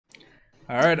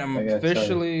Alright, I'm I gotta tell you.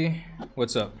 officially.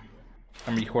 What's up?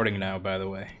 I'm recording now, by the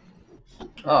way.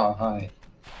 Oh, hi.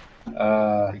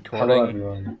 Hello Recording?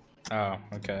 everyone. Oh,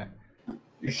 okay.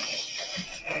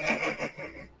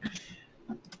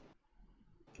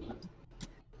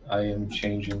 I am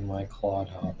changing my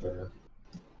Clodhopper.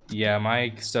 Yeah,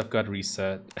 my stuff got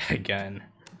reset again.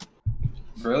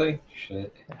 Really?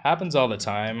 Shit. It happens all the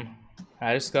time.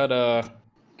 I just gotta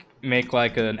make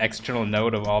like an external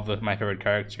note of all my favorite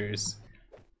characters.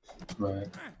 Right.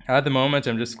 At the moment,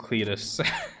 I'm just Cletus.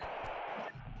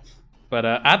 But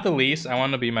at the least, I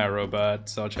want to be my robot,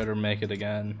 so I'll try to make it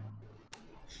again.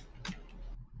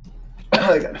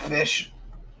 I got a fish.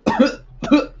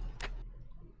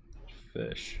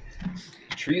 Fish.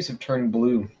 Trees have turned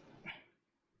blue.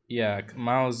 Yeah,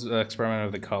 Miles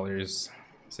experimented with the colors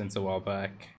since a while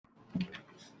back.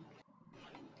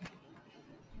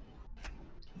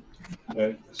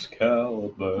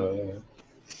 Excalibur.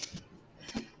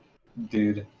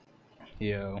 Dude,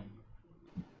 Yo.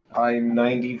 I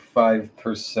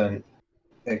 95%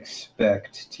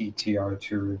 expect TTR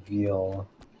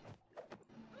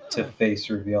to face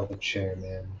reveal the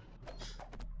chairman.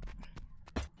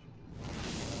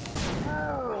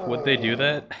 Would they do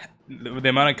that? The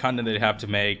amount of content they'd have to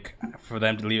make for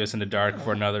them to leave us in the dark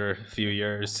for another few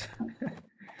years.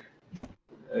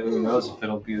 Who knows if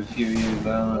it'll be a few years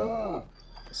out.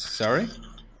 Sorry?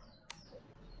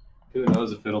 Who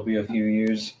knows if it'll be a few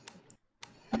years.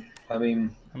 I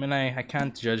mean, I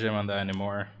can't judge them on that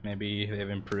anymore. Maybe they've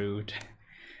improved.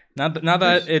 Not that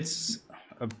there's it's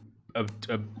a, a,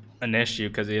 a an issue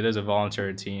because it is a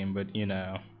voluntary team, but you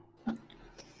know.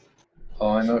 Oh,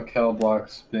 I know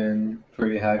Kelblock's been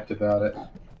pretty hyped about it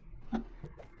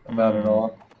Hmm.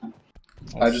 all.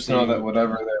 We'll I just know see. that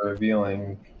whatever they're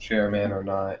revealing, chairman or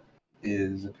not,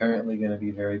 is apparently going to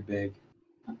be very big.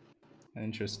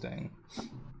 Interesting.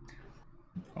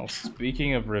 Well,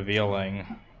 speaking of revealing,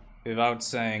 without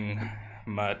saying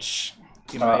much,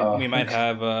 we Uh-oh. might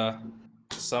have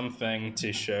something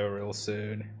to show real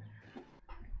soon.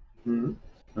 Hmm?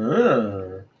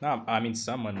 Uh. No, I mean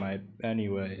someone might.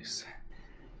 Anyways,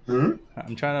 Hmm?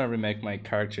 I'm trying to remake my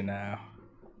character now.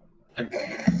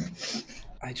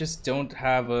 I just don't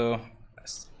have a.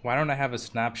 Why don't I have a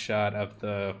snapshot of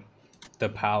the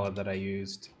palette that I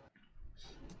used?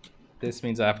 This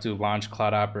means I have to launch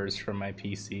Clodhoppers from my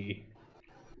PC.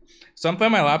 So I'm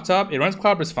playing my laptop. It runs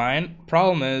Clodhoppers fine.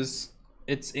 Problem is,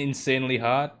 it's insanely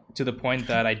hot to the point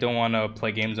that I don't want to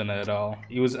play games on it at all.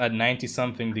 It was at 90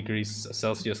 something degrees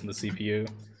Celsius on the CPU.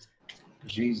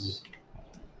 Jesus.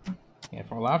 Yeah,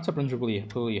 for a laptop runs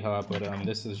really hot, but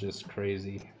this is just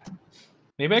crazy.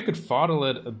 Maybe I could throttle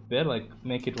it a bit, like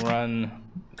make it run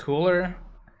cooler.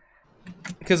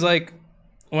 Because like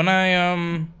when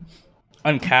I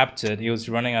uncapped it, it was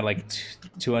running at like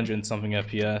 200 something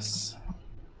FPS.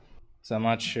 So I'm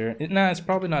not sure. Nah, it's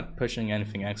probably not pushing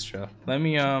anything extra. Let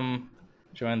me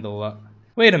join the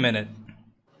Wait a minute.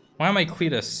 Why am I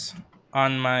Cletus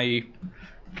on my?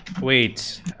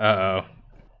 Wait. Uh oh.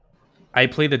 I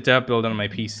play the dev build on my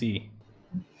PC.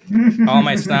 All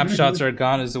my snapshots are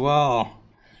gone as well.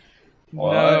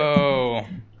 What? No.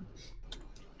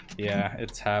 Yeah,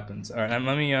 it happens. All right,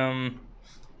 let me I'm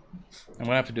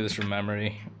gonna have to do this from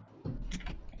memory.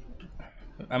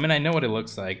 I mean, I know what it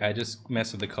looks like. I just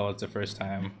messed with the colors the first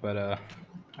time, but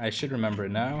I should remember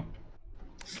it now.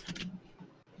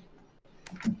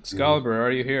 Excalibur,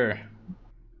 are you here?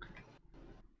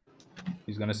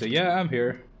 He's gonna say, "Yeah, I'm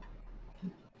here."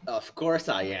 Of course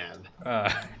I am.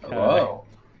 Hi. Hello.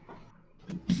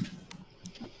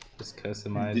 Just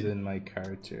customizing my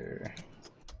character.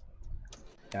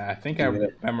 Yeah, I think I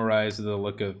Dude, memorized the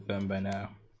look of them by now.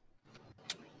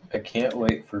 I can't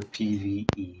wait for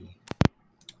PvE.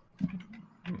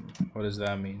 What does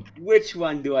that mean? Which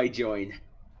one do I join?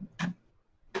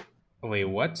 Wait,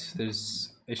 what?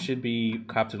 It should be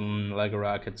Captain Lego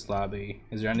Rocket's lobby.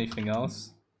 Is there anything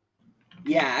else?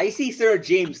 Yeah, I see Sir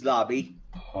James' lobby.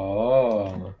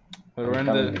 Oh, But we're I'm in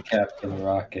coming the. to Captain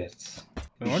Rockets.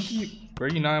 Weren't you? Were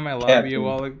you not in my lobby a Captain.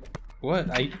 while ago? What?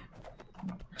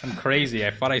 I'm crazy.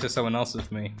 I thought I saw someone else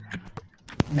with me.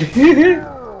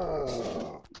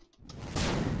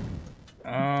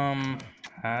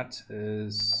 Hat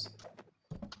is.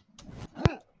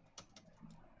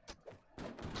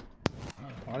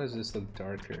 Why does this look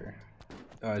darker?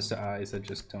 Oh, it's the eyes that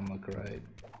just don't look right.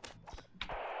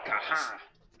 Kaha.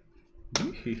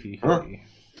 Huh?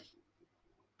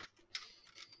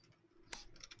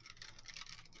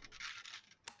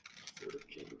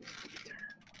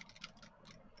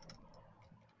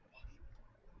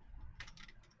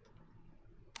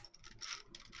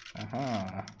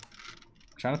 Aha.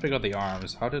 Trying to figure out the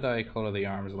arms. How did I color the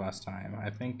arms last time? I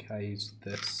think I used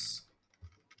this.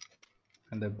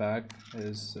 And the back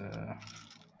is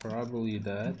probably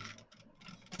that.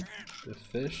 The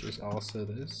fish is also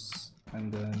this.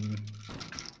 And then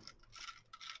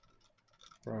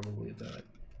probably that.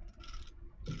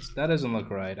 That doesn't look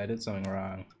right. I did something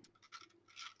wrong.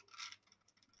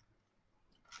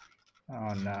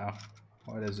 Oh no.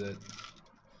 What is it?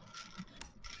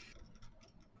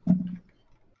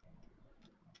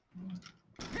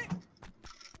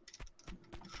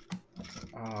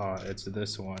 Oh, it's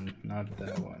this one, not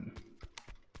that one.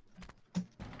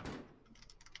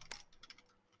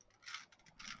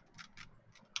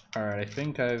 Alright, I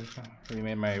think I've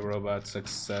remade my robot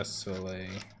successfully,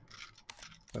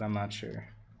 but I'm not sure.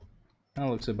 That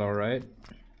looks about right.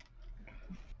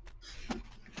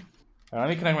 Let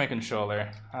me connect my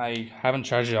controller. I haven't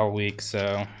charged it all week,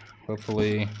 so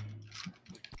hopefully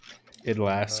it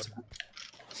lasts.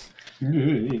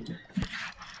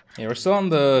 Yeah, we're still on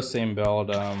the same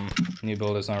build. New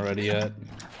build is not ready yet.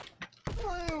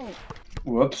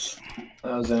 Whoops.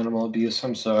 That was animal abuse.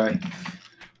 I'm sorry.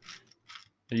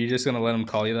 Are you just gonna let him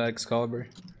call you that, Excalibur?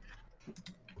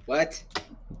 What?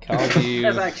 Called you.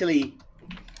 That's actually.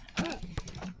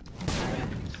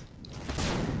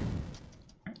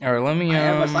 Alright, let me. I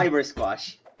am a cyber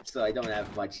squash, so I don't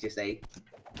have much to say.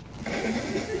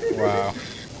 Wow.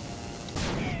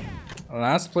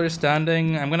 Last player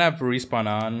standing. I'm gonna have respawn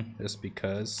on just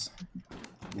because.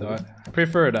 Though I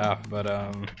prefer it off, but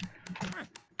I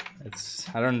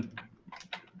don't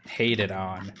hate it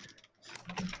on.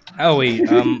 Oh wait,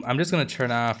 I'm just gonna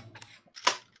turn off.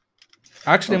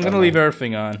 Actually, I'm gonna leave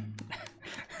everything on.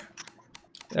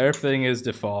 Everything is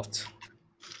default.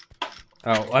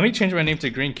 Oh, let me change my name to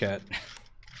Green Cat.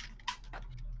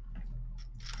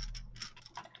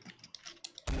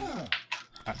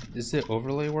 Is the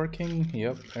overlay working?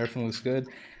 Yep, everything looks good.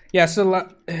 Yeah, so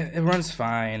it runs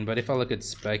fine, but if I look at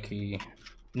Specky,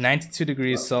 92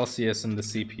 degrees Celsius in the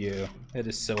CPU. It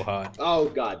is so hot. Oh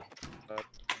god.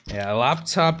 Yeah,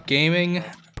 laptop gaming,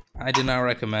 I do not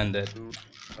recommend it.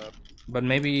 But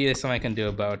maybe it's something I can do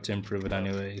about to improve it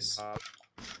anyways.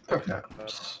 Okay.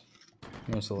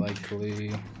 Most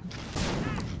likely.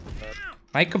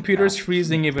 My computer's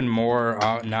freezing even more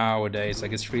nowadays,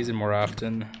 like it's freezing more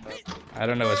often. I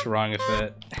don't know what's wrong with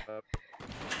it.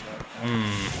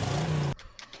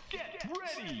 Get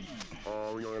ready.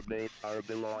 All your mates are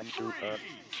belong to us.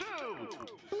 3, 2,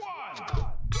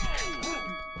 1, go!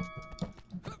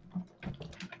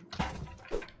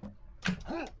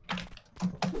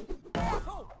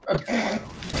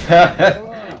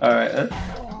 Alright.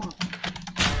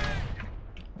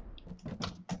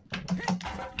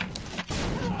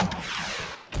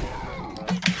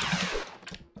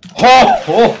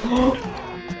 Oh!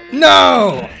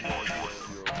 No!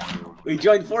 We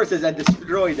joined forces and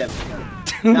destroyed them.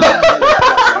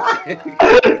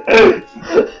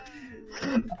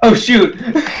 Oh shoot!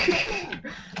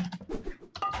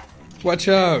 Watch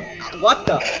out! What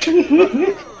the?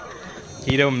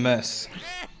 He don't miss.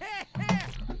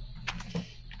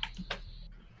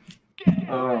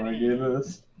 Oh my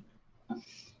goodness. 3,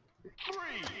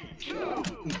 2, 1,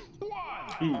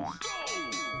 go!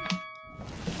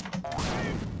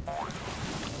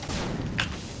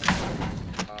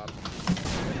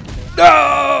 No!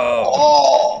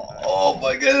 Oh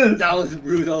my goodness! That was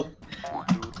brutal.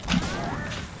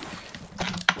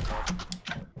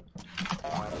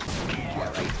 Yeah,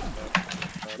 right.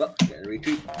 Well, gotta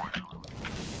retreat.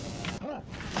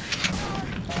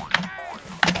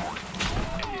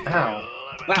 Ow.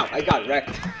 Wow, I got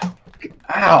wrecked.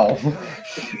 Ow!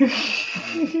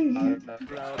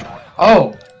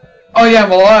 Oh! Oh yeah,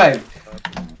 I'm alive!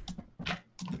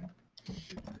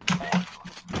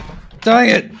 Dang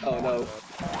it! Oh no.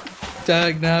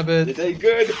 Dag nabbit. This ain't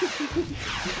good.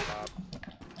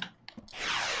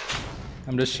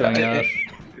 I'm just showing off.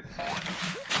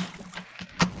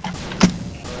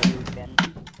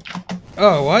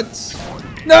 Oh, what?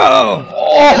 No!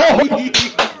 Oh!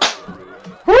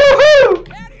 Woohoo!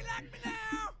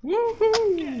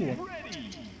 Woohoo!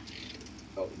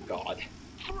 Oh god.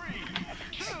 3,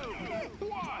 2,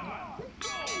 1, go!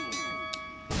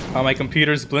 Oh, my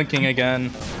computer's blinking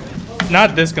again.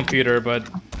 Not this computer, but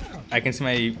I can see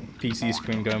my PC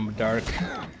screen going dark.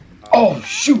 Oh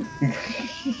shoot!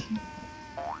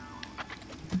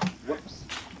 Whoops.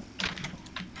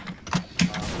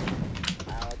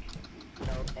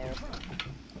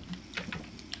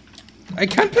 I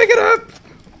can't pick it up!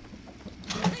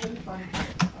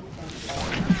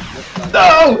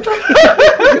 No!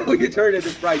 You turned into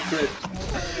fried crisp.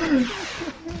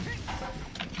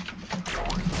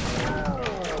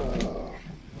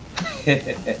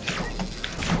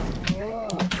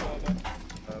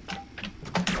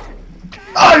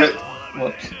 Oh,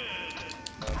 whoops.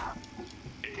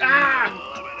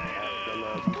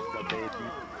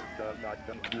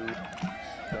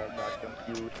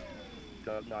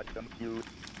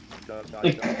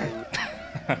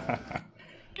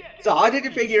 So how did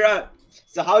you figure out?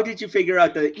 So how did you figure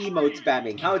out the emote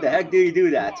spamming? How the heck do you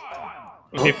do that?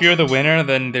 If you're the winner,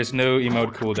 then there's no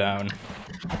emote cooldown.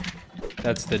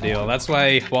 That's the deal. That's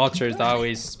why Walter's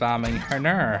always spamming her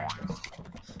ner.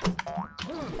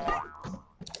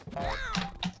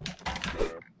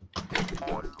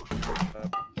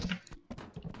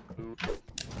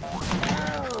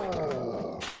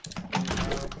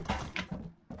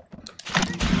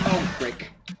 Oh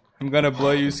frick! I'm gonna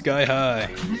blow you sky high.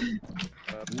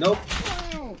 Nope.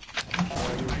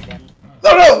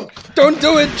 No, no! Don't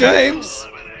do it, James!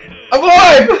 I'm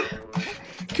alive!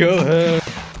 Kill him!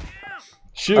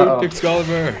 Shoot, Uh-oh.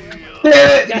 Excalibur!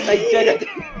 Damn Yes, I did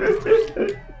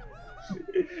it.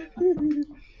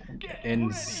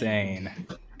 Insane.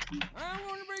 I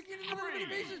want to break into the living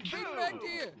pieces. Take it back to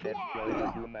you.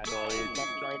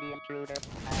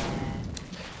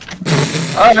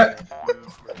 Alright.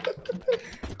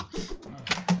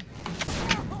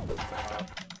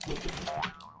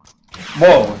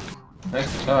 Whoa.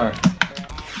 Nice guitar.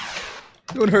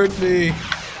 Don't hurt me.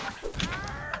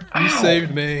 You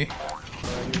saved me.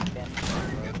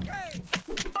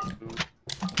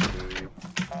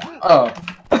 Oh.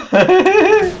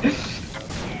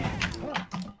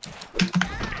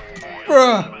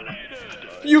 Bruh!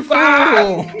 You fool!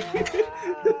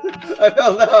 I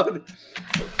fell down.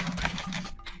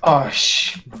 Oh,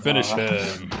 shh. Finish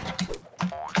him.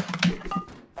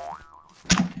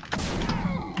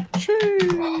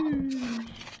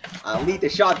 I'll need a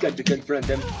shotgun to confront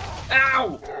him.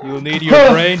 Ow! You'll need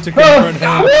your brain to confront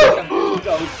him.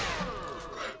 Go.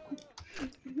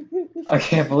 I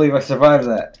can't believe I survived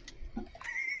that.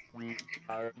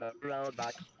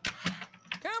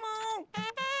 Come on.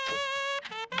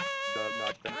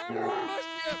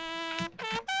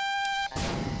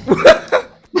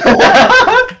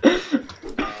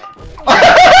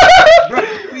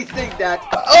 We think that.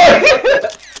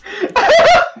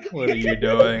 What are you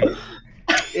doing?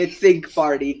 It's Sync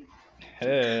Party.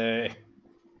 Hey.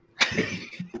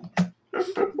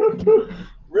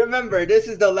 Remember, this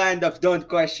is the land of don't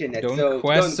question it. Don't so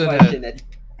question don't question it.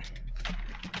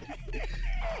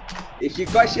 If you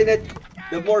question it,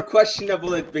 the more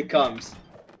questionable it becomes.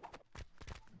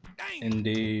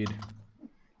 Indeed.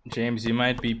 James, you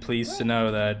might be pleased to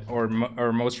know that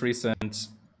our most recent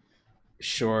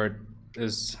short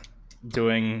is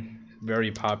doing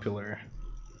very popular.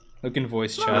 Look in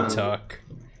voice chat talk.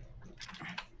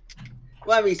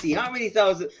 Let me see. How many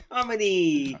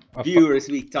viewers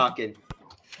we talking?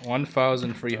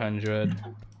 1,300.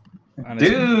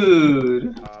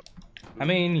 Dude. I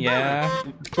mean, yeah,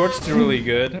 shorts are really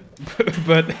good,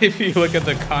 but if you look at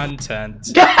the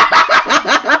content,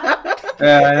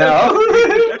 Yeah, I know.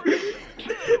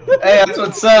 Hey, that's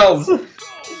what sells.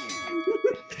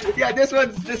 Yeah, this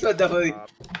one definitely.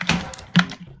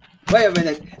 Wait a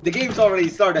minute, the game's already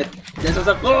started. This was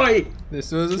a ploy.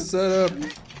 this was a setup.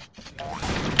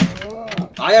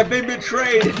 I have been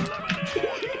betrayed.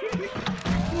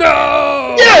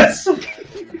 No! Yes!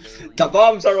 The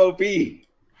bombs are OP.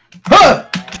 Huh!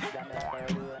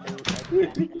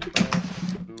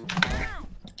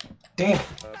 Damn.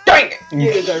 Dang You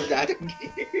it! deserve that.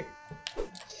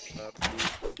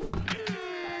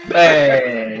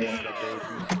 Hey.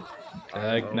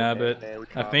 Nabbit.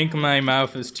 I think my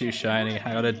mouth is too shiny.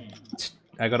 I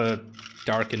gotta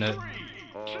darken it.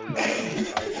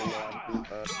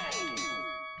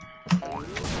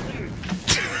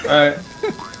 Alright.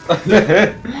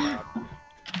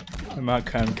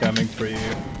 I'm coming for you.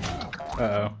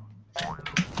 Uh-oh.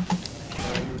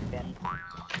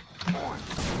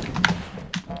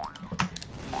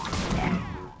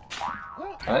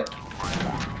 Alright.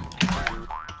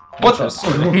 What the?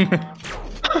 Interesting.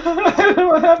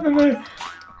 What happened there?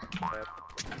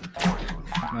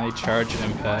 My charge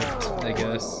impact, I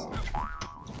guess.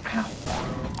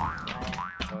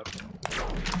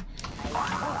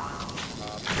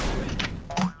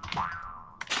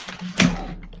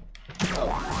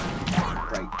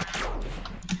 Right.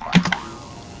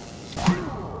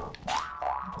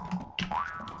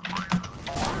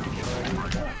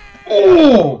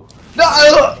 Oh! No!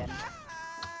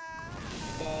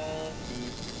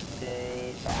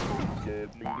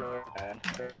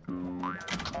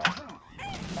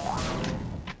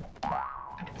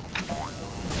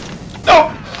 No!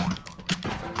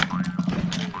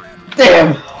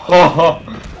 Damn! Oh.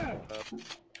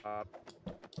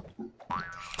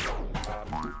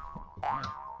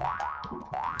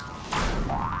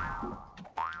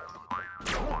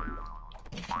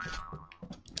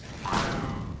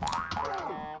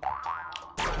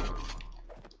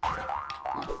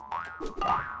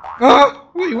 Oh,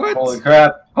 wait, what? Holy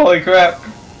crap! Holy crap!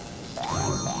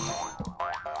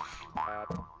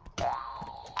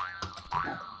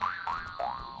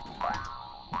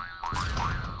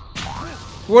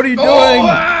 What are you doing?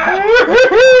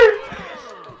 Oh!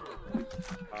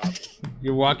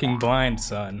 You're walking blind,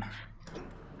 son.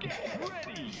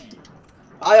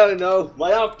 I don't know.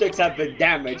 My optics have been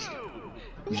damaged.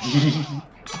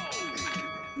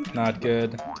 Not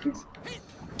good.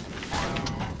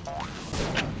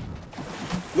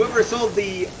 Whoever sold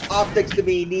the optics to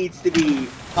me needs to be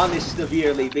punished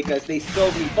severely because they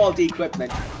sold me faulty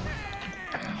equipment.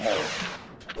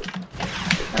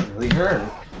 That really hurt.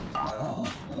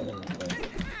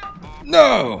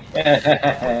 No!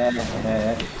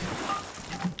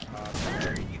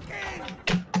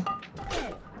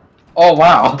 Oh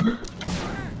wow!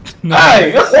 No.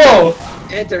 Hey! Whoa!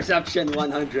 Interception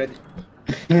 100.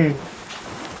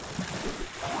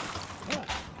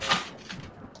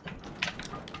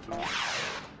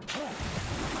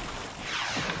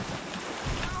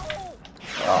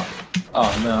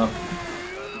 Oh no.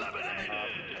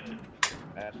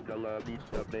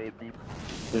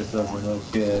 This doesn't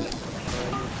look good.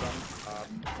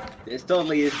 This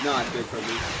totally is not good for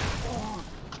me.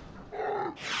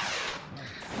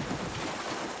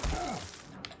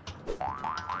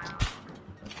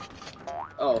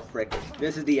 Oh, frick.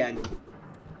 This is the end.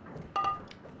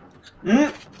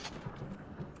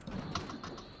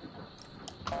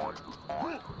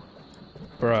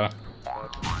 Bruh.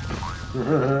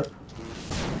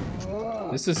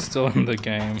 This is still in the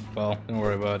game. Well, don't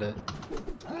worry about it.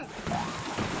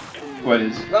 What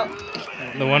is? Well,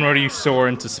 The one where you soar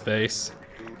into space.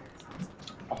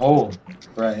 Oh,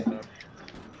 right.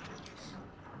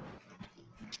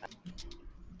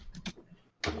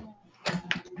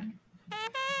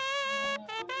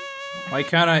 Why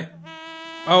can't I?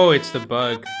 Oh, it's the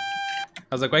bug.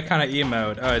 I was like, why can't I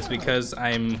emote? Oh, it's because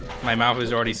my mouth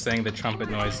is already saying the trumpet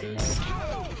noises.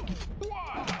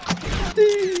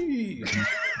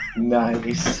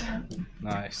 Nice.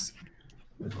 Nice.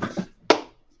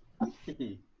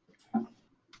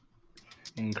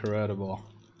 Incredible.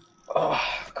 Oh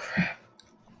crap.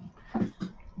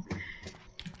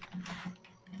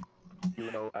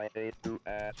 You know I hate to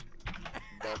ask,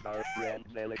 but our friend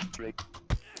electric.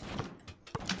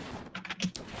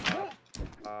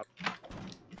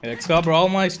 Hey, Excalibur, all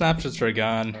my snapshots are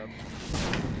gone.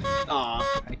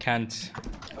 aw. I can't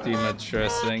do much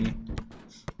dressing.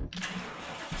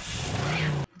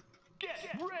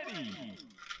 Get ready!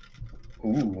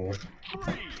 Ooh.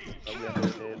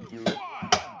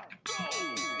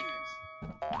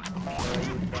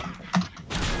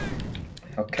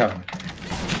 Oh come.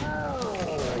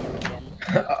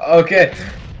 Okay.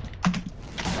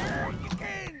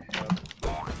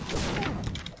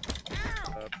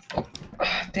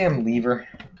 Damn lever.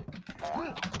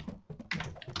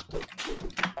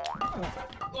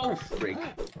 Oh, frick.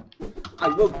 I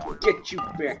will get you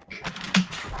back.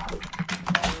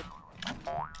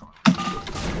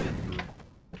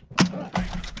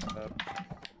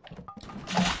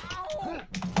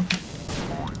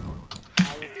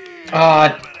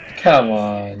 Ah, come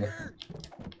on.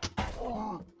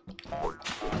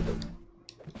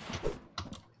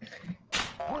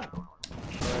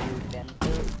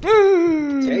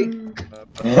 Take.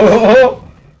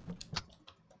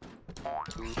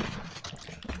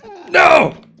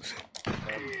 No!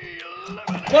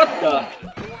 What the?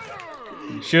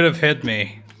 You should have hit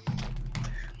me.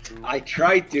 I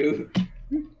tried to.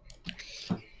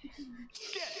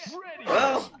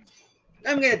 Well,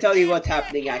 I'm gonna tell you what's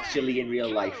happening actually in real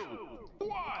life.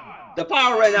 The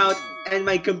power ran out and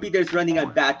my computer's running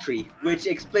on battery, which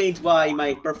explains why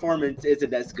my performance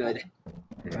isn't as good.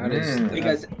 That is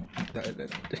Because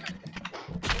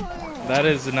that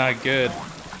is not good.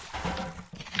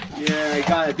 yeah, I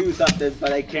gotta do something,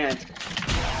 but I can't.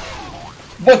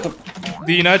 What the?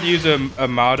 Do you not use a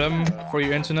modem for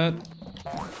your internet?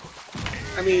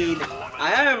 I mean, I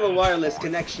have a wireless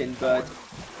connection, but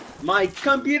my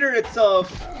computer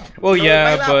itself, Well,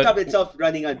 yeah, my laptop but itself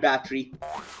running on battery.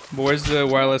 where's the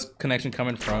wireless connection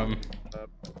coming from?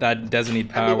 That doesn't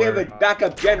need I mean, we have a power.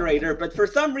 backup generator, but for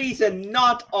some reason,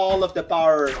 not all of the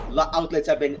power outlets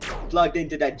have been plugged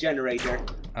into that generator.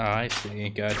 Oh, I see.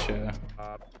 Gotcha.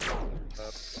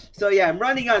 So yeah, I'm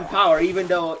running on power, even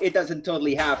though it doesn't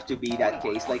totally have to be that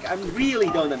case. Like, I really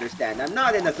don't understand. I'm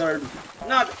not in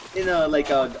a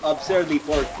like an absurdly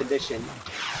poor condition.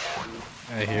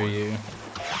 I hear you.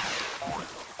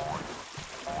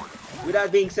 With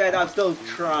that being said, I'll still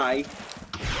try.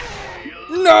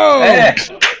 No! Eh.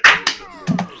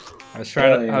 I was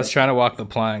trying to walk the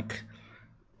plank.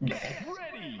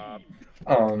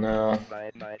 Oh no.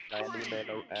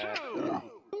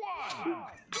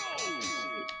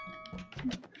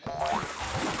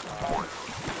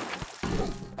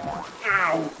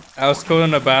 Ow! I was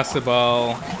coding a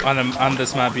basketball on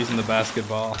this map using the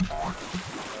basketball.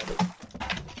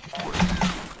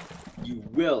 You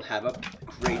will have a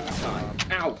great time.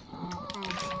 Ow!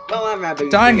 Well, I'm having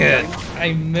a Dang great it! time.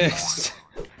 I missed.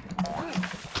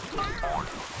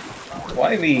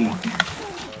 Why me?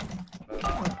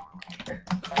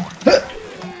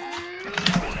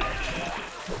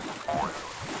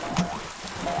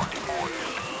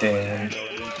 Damn.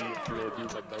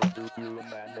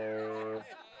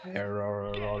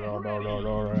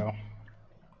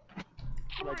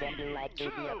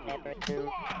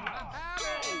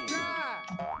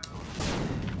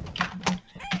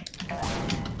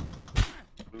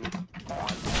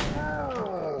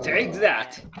 Take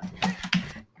that!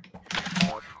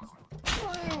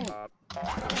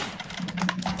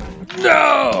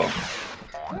 No!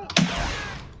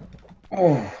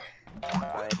 Oh.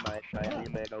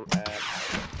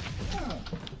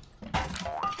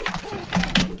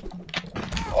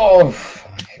 Oh.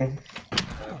 Fuck.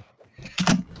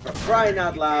 For crying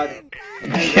out loud,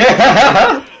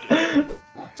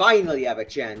 finally have a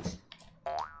chance.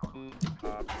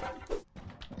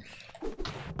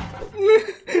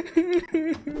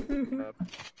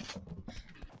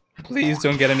 Please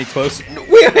don't get any closer.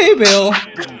 Wait, hey, Bill!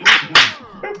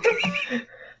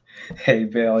 Hey,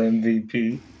 Bale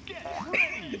MVP.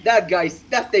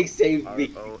 That thing saved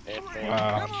me. Wow.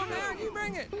 Come on now, you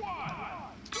bring it.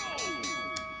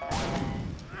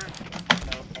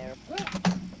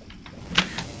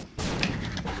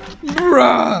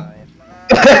 Bruh!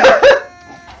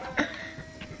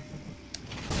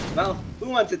 Well, who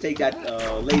wants to take that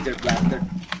laser blaster?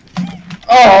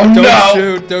 Oh Don't no!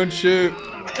 shoot, don't shoot.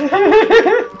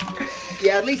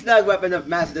 Yeah, at least that weapon of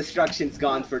mass destruction's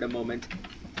gone for the moment.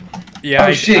 Yeah,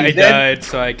 Oh, shit, I he's dead? died,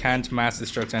 so I can't mass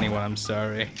destruct anyone, I'm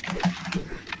sorry.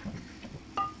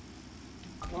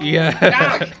 Yeah.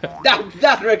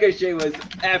 That ricochet was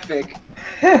epic.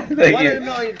 Thank One in a you.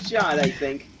 million shot, I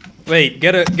think. Wait,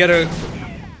 get a...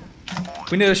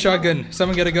 We need a shotgun.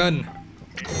 Someone get a gun.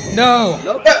 No!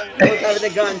 Nope, don't have the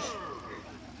guns.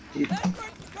 That's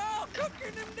what you call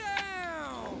cooking them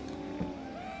down.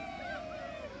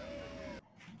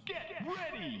 Get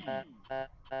ready.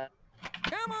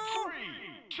 Come on. 3,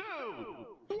 2,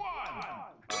 1.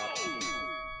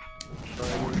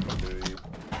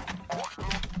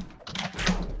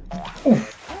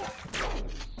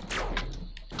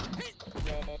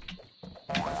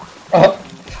 Oh.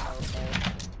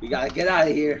 We gotta get out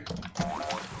of here.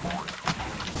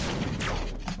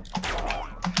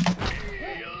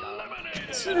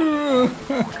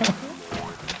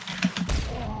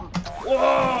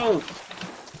 Whoa!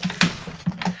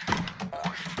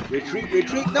 Retreat,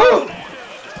 retreat, no!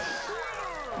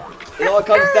 It all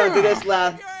comes down to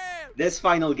this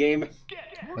final game.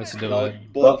 Let's It do all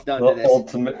it. boils down to The this.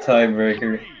 ultimate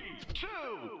tiebreaker. 2,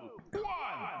 1.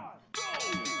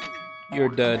 You're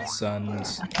dead,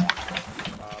 sons.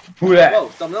 Who that? Whoa,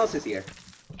 someone else is here.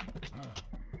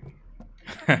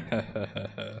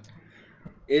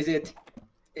 Is it?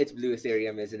 It's Blue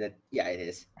Ethereum, isn't it? Yeah, it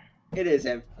is. It is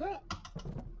him.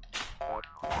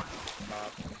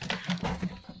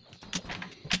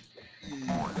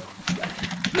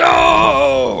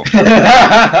 No!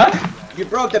 You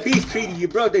broke the peace treaty, you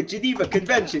broke the Geneva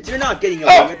Conventions, you're not getting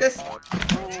away with this!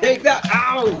 Take that!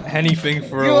 Ow! Anything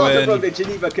for You a also broke win. the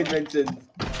Geneva Conventions!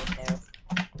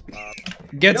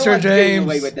 Get No Sir one's getting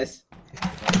away James! with this.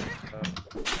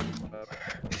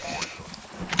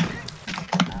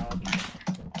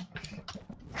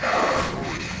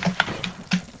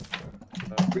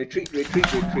 Retreat,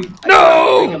 retreat, retreat.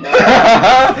 No!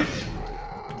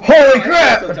 Holy Also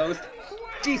crap! toast.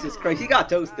 Jesus Christ, he got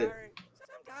toasted.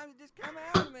 Sometimes it just come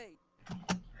out of me.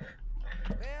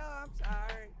 Well, I'm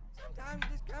sorry. Sometimes it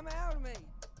just come out of me.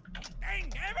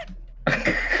 Dang damn it!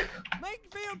 Make you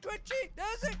feel twitchy,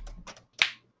 does it?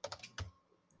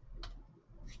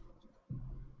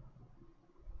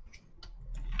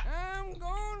 I'm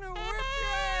gonna whip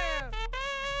your ass.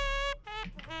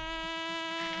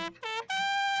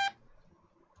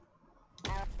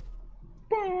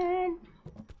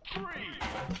 Three,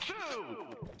 2.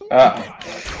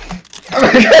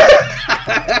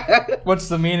 What's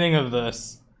the meaning of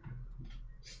this?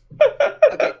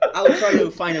 Okay, I'll try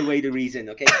to find a way to reason,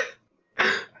 okay?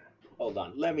 Hold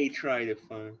on, let me try to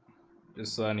find...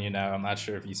 Just letting you know, I'm not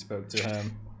sure if you spoke to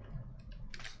him.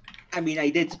 I mean, I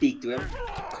did speak to him.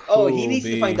 Oh, he Cool needs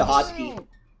to find the beans. hotkey.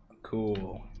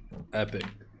 Cool. Epic.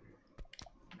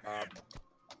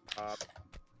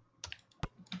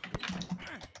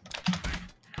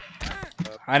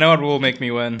 I know what will make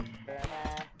me win.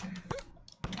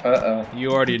 Uh-oh.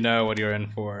 You already know what you're in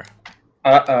for.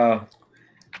 Uh-oh.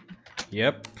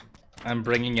 Yep. I'm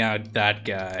bringing out that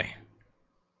guy.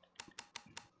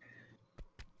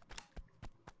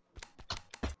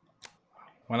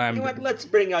 When You know what? Let's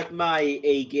bring out my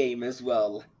A game as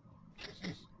well.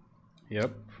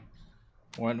 Yep.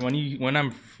 When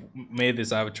I'm made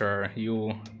this avatar,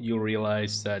 you'll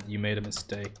realize that you made a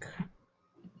mistake.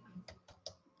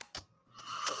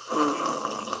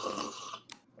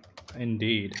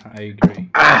 Indeed, I agree.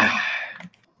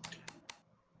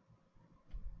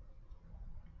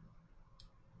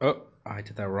 Oh, I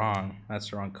did that wrong. That's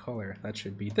the wrong color. That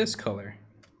should be this color.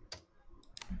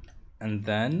 And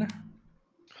then,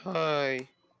 Hi.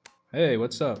 hey,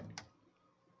 what's up?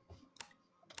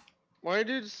 Why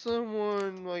did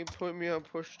someone like put me on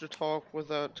push to talk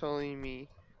without telling me?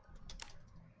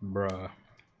 Bruh.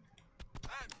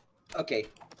 Okay.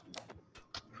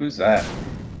 Who's that?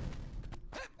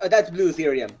 That's Blue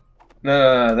Ethereum.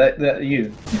 No, that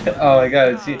you. Oh my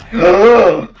god, it's you.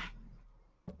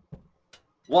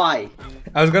 Why?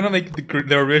 I was gonna make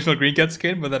the original Green Cat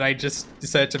skin, but then I just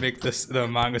decided to make this the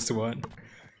Among Us one.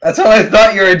 That's what I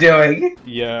thought you were doing.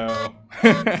 Yo.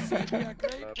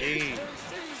 Gee.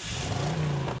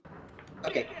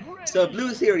 Okay, so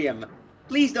Blue Ethereum,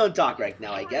 please don't talk right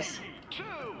now, I guess.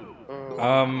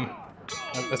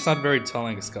 That's not very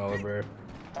telling, Excalibur.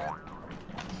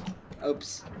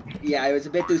 Oops. Yeah, I was a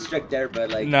bit too strict there,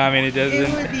 but like... No, I mean, it doesn't. It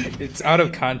would be... It's out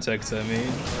of context, I mean.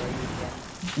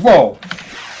 Whoa.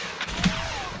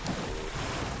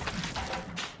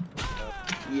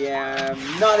 Yeah,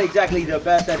 I'm not exactly the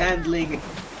best at handling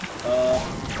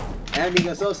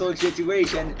a social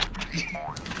situation.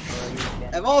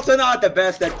 I'm also not the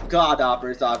best at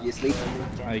Clodhoppers, obviously.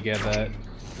 I get that.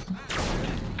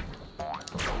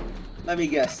 Let me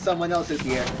guess, someone else is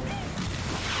here.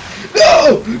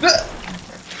 No!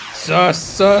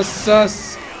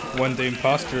 Sus. When the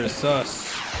imposter is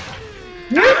sus.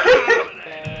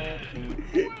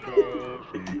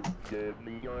 Give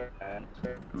me your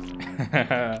answer.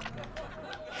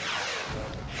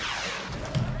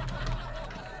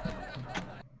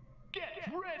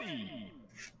 Get ready.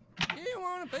 You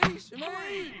want a piece of me?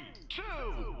 3, 2,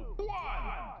 1,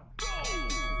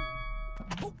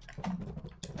 go.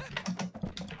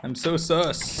 I'm so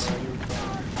sus.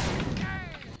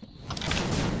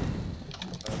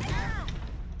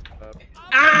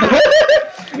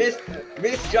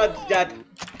 Misjudged that.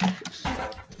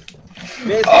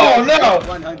 Oh, no!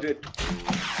 100.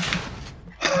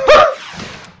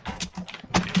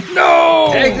 No!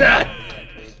 Take that!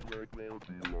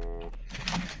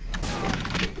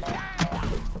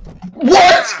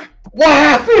 What? What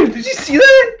happened? Did you see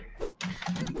that?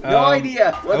 No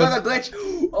idea. Was that a glitch?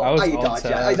 Oh, I was I all dodged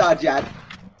that. tabbed. I dodged that.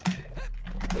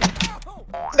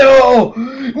 No!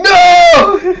 No!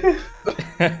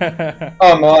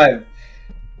 Oh, I'm alive.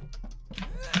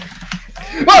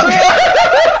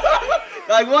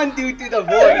 Like one due to the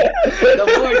void. The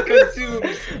void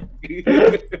consumes.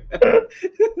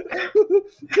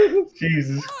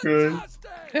 Jesus Christ.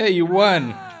 Hey, you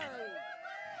won.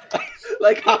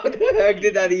 Like how the heck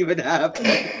did that even happen?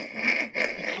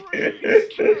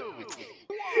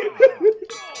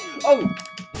 Oh,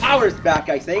 power's back,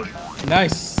 I think.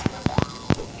 Nice.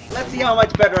 Let's see how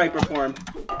much better I perform.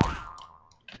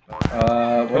 What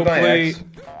my Hopefully. ex?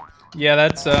 Yeah,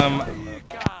 that's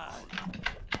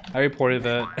I reported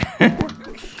that.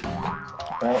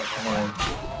 Oh, come on.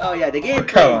 Oh yeah, the Come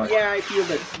gameplay. on. Yeah, I feel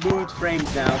the smooth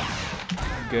frames now.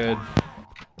 Good.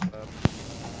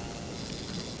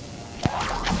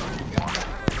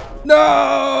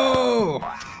 No!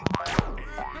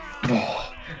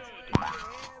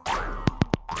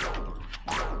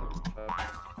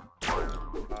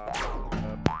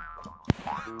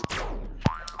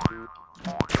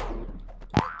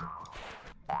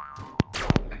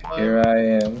 Here I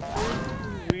am.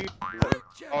 Weird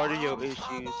audio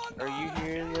issues. Are you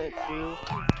hearing that too?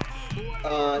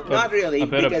 Not really, a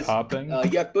bit of because popping?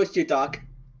 you have push to talk.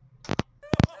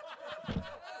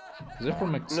 Is it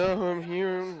from No, I'm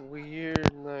hearing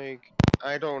weird, like,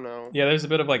 I don't know. Yeah, there's a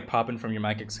bit of like popping from your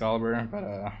mic, Excalibur,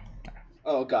 but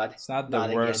Oh god. it's not the Not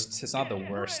again. worst. It's not the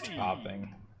worst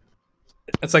popping.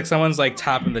 It's like someone's like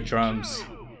tapping the drums.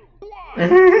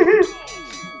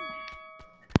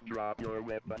 Drop your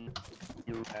weapon.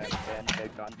 You can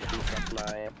take on to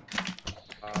supply.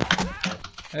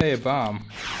 Hey, a bomb.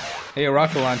 Hey, a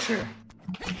rocket launcher.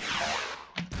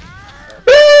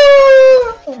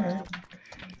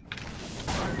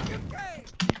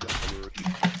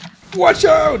 Watch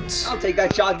out! I'll take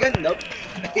that shotgun. Nope.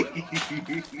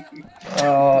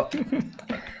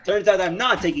 Turns out I'm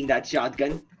not taking that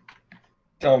shotgun.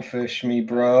 Don't fish me,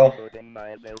 bro. What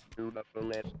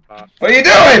are you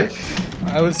doing?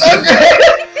 I was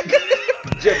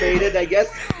Debated, I guess.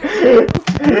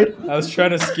 I was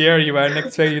trying to scare you. I didn't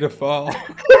expect you to fall.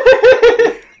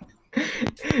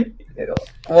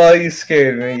 Well, you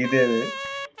scared me. You did it.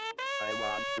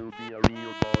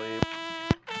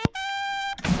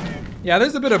 Yeah,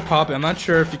 there's a bit of pop. I'm not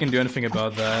sure if you can do anything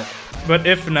about that. But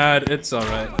if not, it's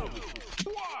alright.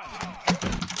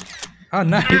 Oh,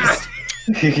 nice.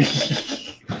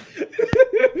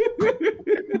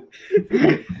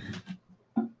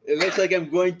 It looks like I'm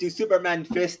going to Superman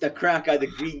fist the crack out of the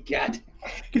green cat.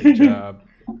 Good job.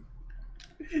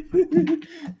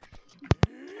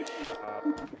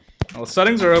 Well,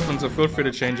 settings are open, so feel free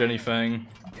to change anything.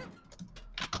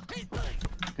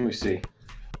 Let me see.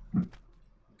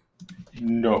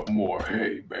 No more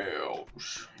hay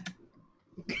bales.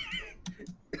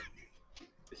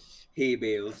 Hay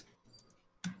bales.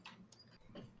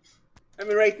 I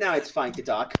mean, right now it's fine to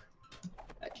talk.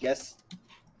 I guess.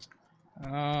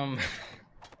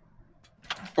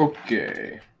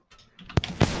 Okay.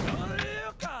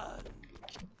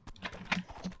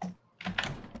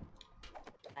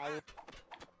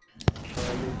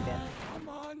 Come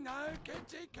on now,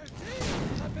 kitty,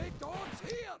 the big dog's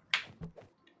here.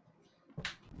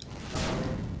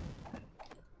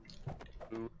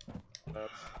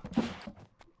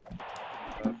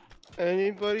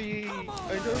 Anybody? I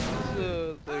know this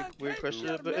is a weird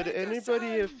question, but is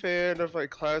anybody a fan of like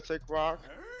classic rock?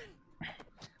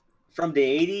 From the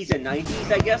 80s and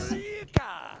 90s, I guess.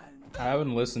 I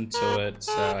haven't listened to it,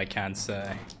 so I can't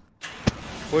say.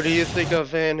 What do you think of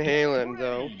Van Halen,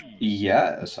 though?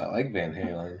 Yes, I like Van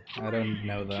Halen. I don't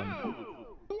know them.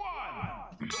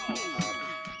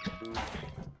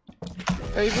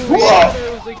 I believe when I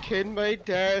was a kid, my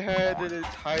dad had an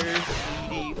entire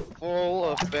CD full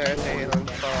of Van Halen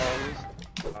songs.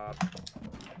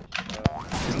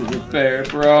 This is fair,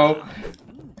 bro.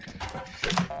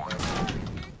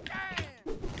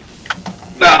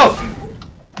 No!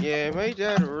 Yeah, my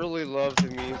dad really loved the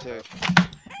music.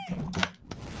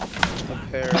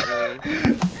 Apparently.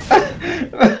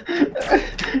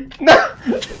 No!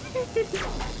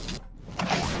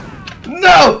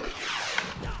 No!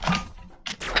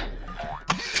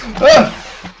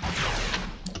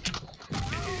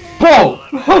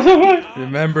 Oh!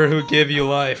 Remember who gave you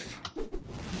life.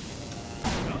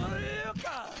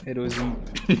 It was.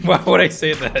 Why would I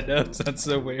say that? That sounds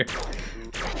so weird.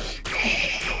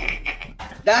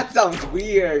 That sounds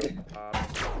weird.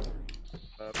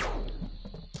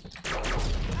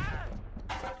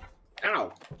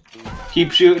 Ow.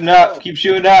 Keep shooting up, keep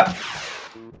shooting up.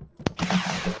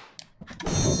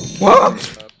 What?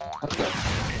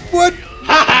 What?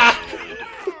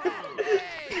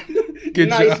 Good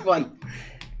Nice job. one.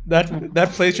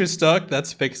 That place you're stuck,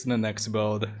 that's fixed in the next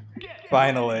build.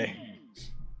 Finally.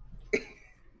 3,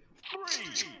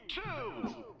 2,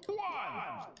 1,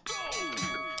 go!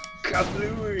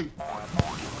 Kablooey.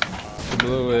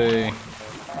 Bluey.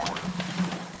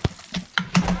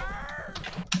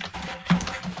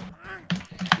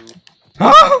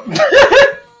 Huh?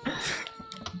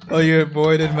 Oh, you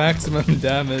avoided maximum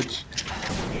damage.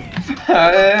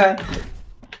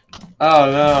 Oh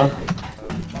no.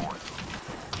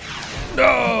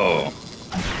 No!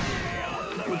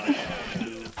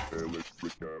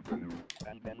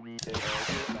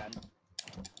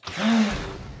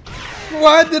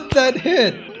 Why did that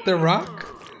hit? The rock?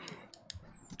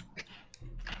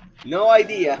 No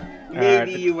idea. Maybe Alright.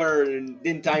 you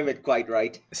didn't time it quite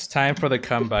right. It's time for the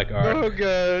comeback arc. Oh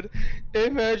god.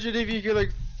 Imagine if you could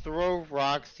like throw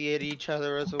rocks at each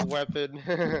other as a weapon.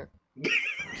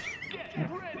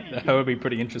 That would be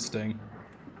pretty interesting.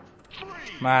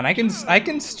 Man, I can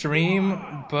stream,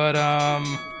 but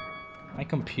my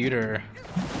computer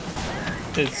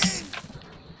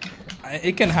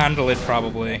it can handle it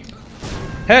probably.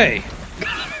 Hey!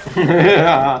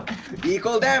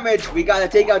 Equal damage. We gotta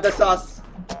take out the sauce.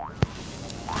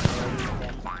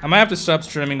 I might have to stop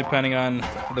streaming depending on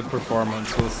the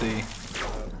performance. We'll see.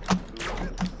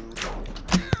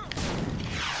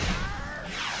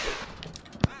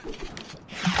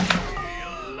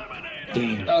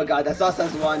 Oh god, the sauce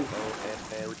has won.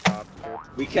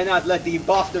 We cannot let the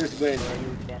imposters win.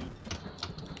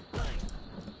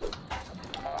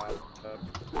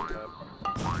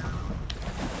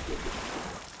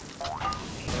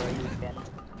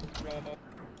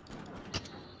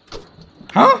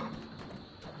 Huh?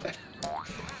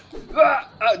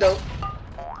 Oh no.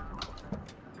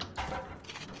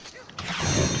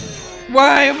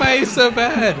 Why am I so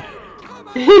bad?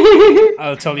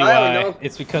 I'll tell you I don't why. know.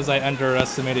 It's because I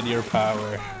underestimated your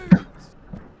power.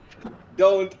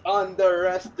 Don't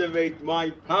underestimate my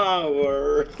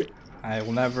power. I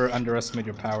will never underestimate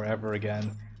your power ever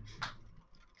again.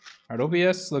 Our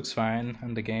OBS looks fine,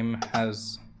 and the game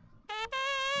has...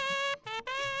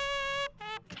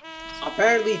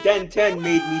 Apparently 1010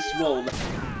 made me swole.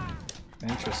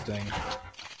 Interesting.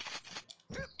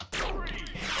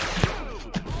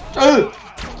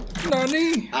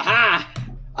 Nani? Aha!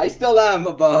 I still am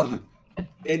above.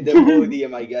 In the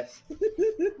podium, I guess.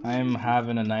 I'm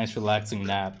having a nice relaxing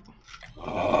nap.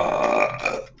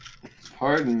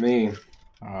 Pardon me.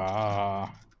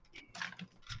 Ah.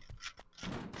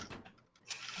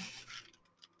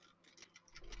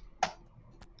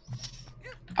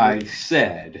 I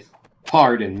said,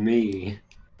 pardon me.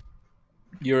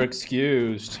 You're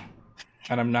excused.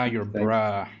 And I'm now your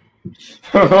bruh.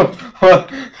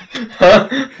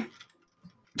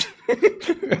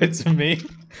 It's me.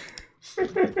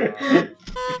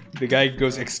 The guy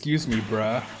goes, "Excuse me,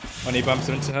 bruh," when he bumps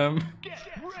into him.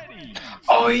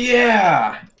 Oh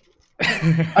yeah!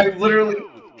 I literally...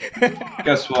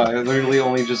 Guess what? I literally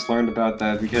only just learned about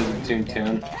that because of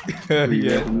Toontown.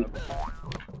 Yeah.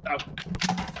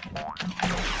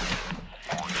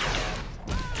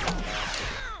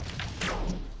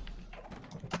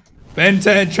 Ben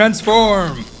 10,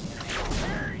 transform!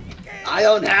 I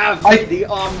don't have the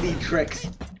Omni tricks.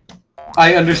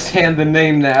 I understand the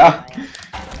name now.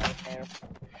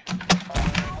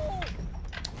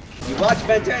 You watch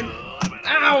Ben 10?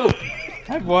 Ow!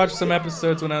 I've watched some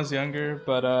episodes when I was younger,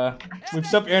 but we've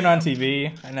stopped airing on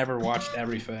TV. I never watched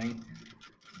everything.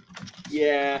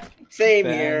 Yeah, same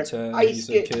Ben here. 10, I he's a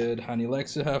skip. kid, honey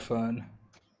likes to have fun.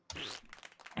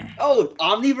 Oh,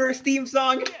 Omniverse theme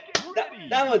song?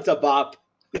 That one's a bop.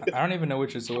 I don't even know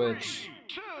which is which.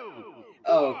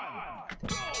 Oh.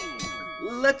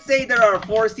 Let's say there are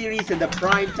 4 series in the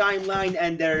prime timeline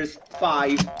and there's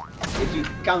 5 if you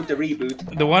count the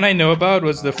reboot. The one I know about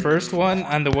was the first one,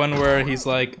 and the one where he's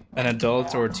like an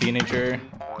adult or a teenager,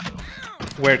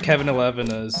 where Kevin 11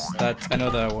 is. I know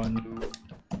that one.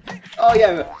 Oh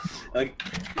yeah,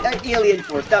 Alien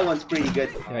Force, that one's pretty good.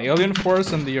 Yeah, Alien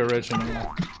Force and the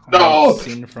original. No! I've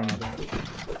seen from them.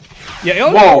 Yeah,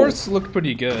 Alien Whoa. Force looked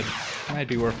pretty good. Might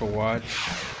be worth a watch.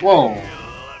 Whoa.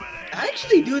 I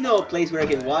actually do know a place where I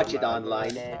can watch it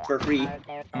online for free.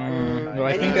 Well,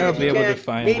 I And think even I'll if be you able to can't,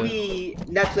 find it. maybe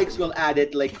Netflix will add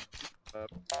it, like... Nah,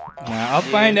 I'll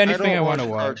find anything I don't want to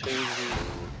watch.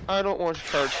 I don't watch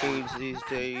cartoons these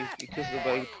days because of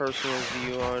my personal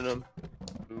view on them.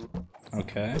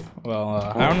 Okay.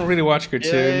 Well, I don't really watch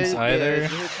cartoons either.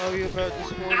 Did I tell you about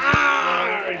this one?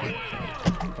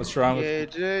 What's wrong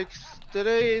with... Yeah, did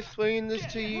I explain this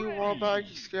to you a while back,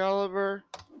 Excalibur?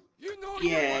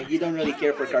 Yeah, you don't really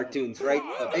care for cartoons, right?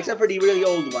 Except for the really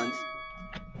old ones.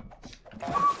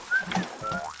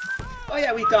 Oh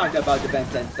yeah, we talked about the Ben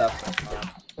 10 stuff.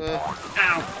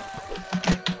 Ow!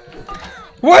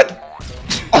 What?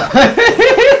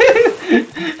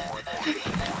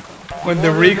 When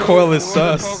the recoil is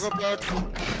sus.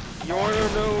 You wanna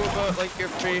know about like your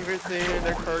favorite thing in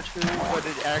a cartoon, but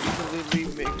it absolutely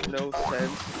makes no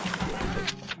sense?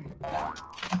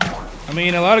 I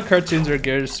mean, a lot of cartoons are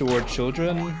geared toward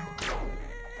children,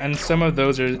 and some of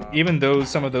those are, even though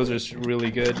some of those are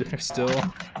really good still.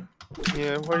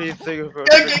 Yeah, what do you think about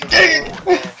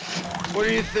what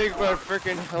do you think about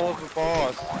frickin' Hell of a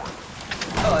Boss?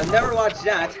 Oh, I never watched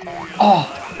that. Oh,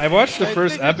 I watched the I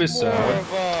first think it's episode. more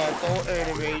of adult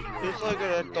animation. It's like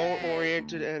an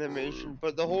adult-oriented animation,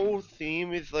 but the whole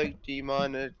theme is like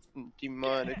demonic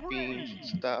beings and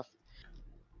stuff.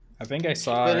 I think I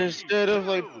saw But it. instead of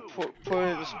like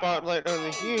putting the spotlight on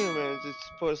the humans, it's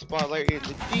put a spotlight in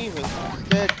the demons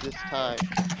instead this time.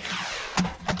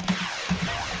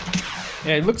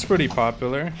 Yeah, it looks pretty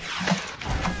popular.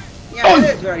 Yeah, it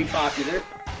is very popular.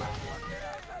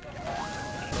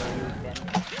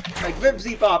 Like,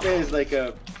 Vibsy Pop is like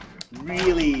a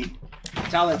really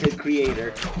talented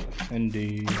creator.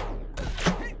 Indeed.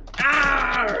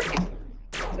 Arrgh!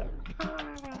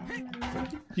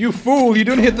 You fool! You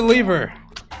didn't hit the lever!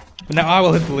 But now I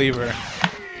will hit the lever.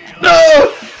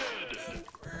 no!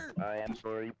 I am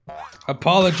sorry.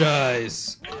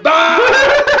 Apologize!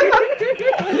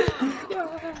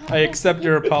 I accept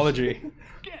your apology.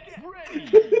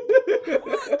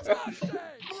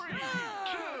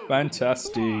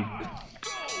 Fantastic.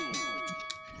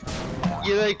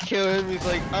 You like kill him, he's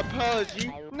like,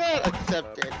 apology, not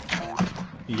accepted.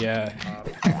 Yeah.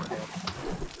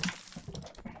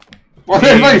 What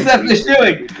the fuck is that fish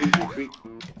doing?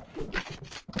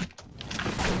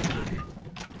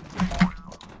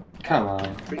 Come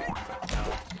on.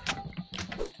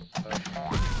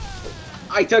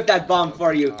 I took that bomb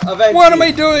for you. Avenge What am me.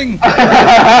 I doing?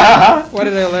 Why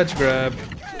did I ledge grab?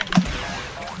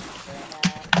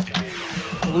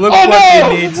 Look Oh, what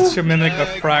no! it needs to mimic a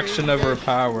fraction of her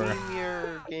power. In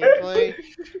your gameplay?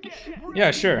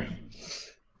 Yeah, sure.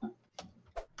 3,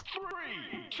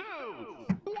 2,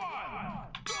 1,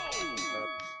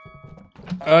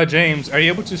 go! James, are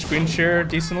you able to screen share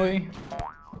decently?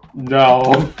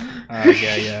 No.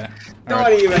 Yeah. Don't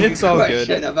Alright, even it's all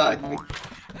question good. about me.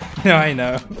 No, I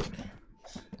know.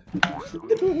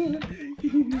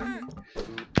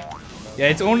 Yeah,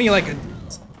 it's only like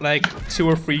 2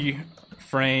 or 3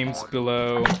 frames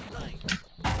below.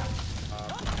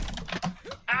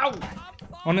 Ow!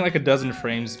 Only like a dozen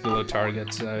frames below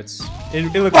target, so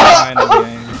it looks fine in the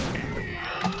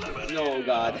game. No,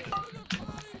 God.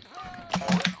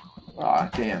 Aw,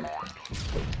 damn.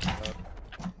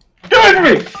 Give it to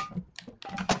me!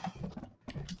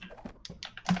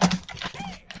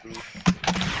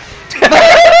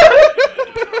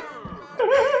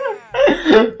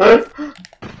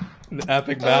 The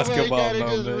epic basketball Oh my God,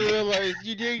 I just moment. realized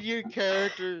you did your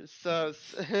character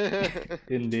sus.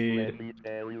 Indeed. me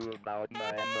tell you about my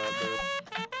mother.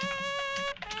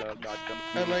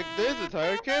 I'm like, this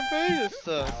entire campaign is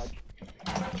sus.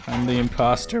 I'm the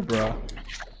imposter, bro.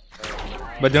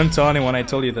 But don't tell anyone I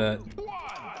told you that.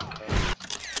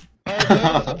 Are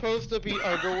there supposed to be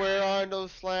underwear on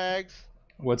those flags?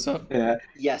 What's up? Yeah.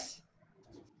 Yes.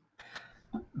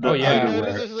 Oh, yeah. I underwear.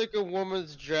 noticed it's like a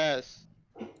woman's dress.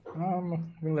 I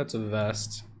think that's a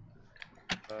vest.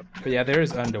 But yeah, there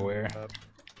is underwear.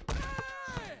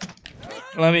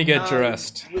 Let me get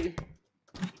dressed.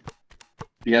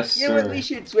 Yes, You know what? sir. We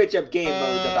should switch up game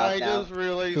modes I about now. just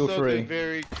realized Feel something free.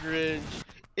 very cringe.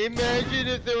 Imagine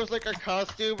if there was like a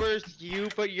costume where it's you,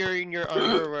 but you're in your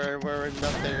underwear wearing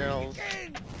nothing else.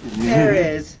 There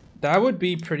is. That would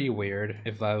be pretty weird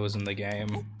if that was in the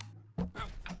game.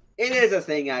 It is a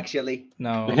thing, actually.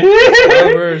 No.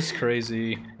 Clover's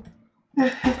crazy.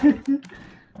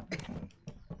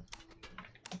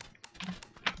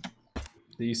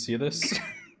 Do you see this?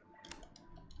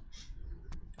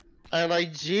 I'm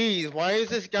like, geez, why is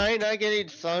this guy not getting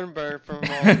sunburned from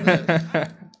all of this?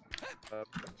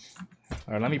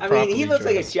 Alright, let me I properly mean, he looks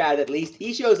like a dress. Chad at least.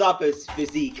 He shows off his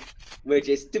physique, which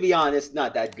is, to be honest,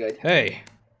 not that good. Hey,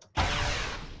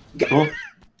 Cool.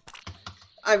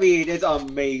 I mean, it's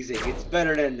amazing. It's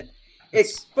better than. It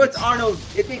It's- puts Arnold.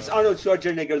 It makes Arnold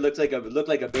Schwarzenegger look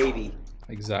like a baby.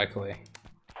 exactly.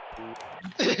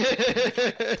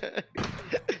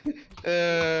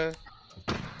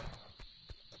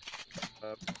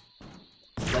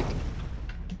 Like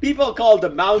people call the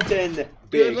mountain big.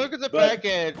 Dude, look at the but back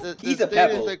end. The he's a thing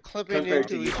pebble is like clipping compared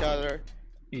to into you. each other.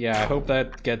 Yeah, I hope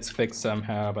that gets fixed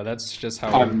somehow, but that's just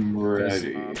how I'm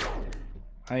ready.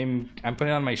 I'm putting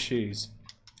on my shoes.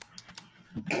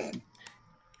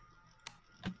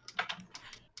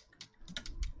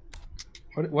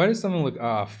 Why does something look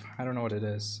off? I don't know what it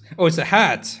is. Oh, it's a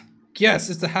hat! Yes,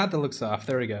 it's the hat that looks off.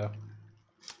 There we go.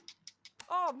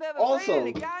 Oh, I've never Also- been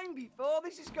in a game before.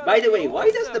 This is gonna By the be way,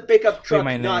 why does the awesome. pickup truck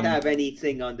my not name. have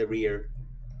anything on the rear?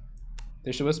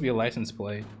 There's supposed to be a license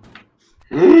plate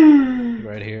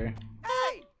right here.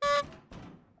 Hey,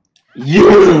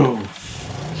 You!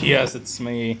 Yes, it's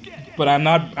me. But I'm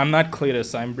not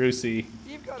Cletus, I'm Brucey.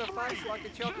 you've got a face like a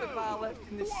chocolate bar left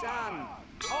in the sun.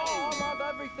 Oh, I love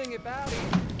everything about it.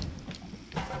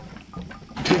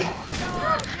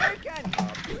 Oh, you can.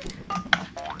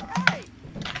 Hey.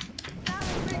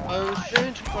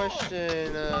 Strange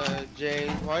question,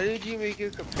 James. Why did you make your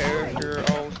character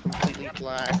almost completely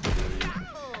black?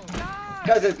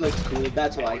 Because it looks cool.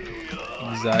 That's why.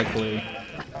 Exactly.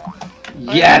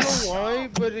 Yes! I don't know why,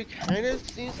 but it kind of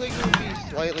seems like it would be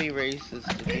slightly racist,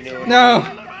 if you know what No!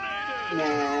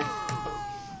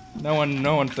 Nah,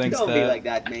 No one thinks don't be that. like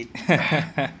that, mate.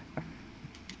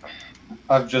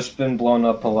 I've just been blown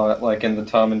up a lot, like in the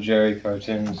Tom and Jerry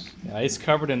cartoons. Yeah, he's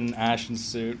covered in an ashen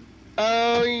suit.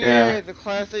 Oh yeah, Yeah. the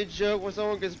classic joke when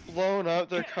someone gets blown up,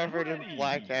 they're covered in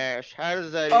black ash. How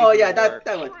does that Oh even yeah, work?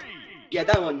 that one. Yeah,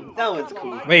 that one's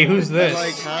cool. Wait, who's But, this?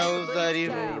 like, how does that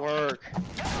even work?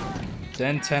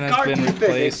 Den 10 has Cartoon been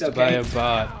replaced physics, by okay? a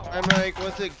bot. I'm like,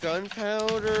 was it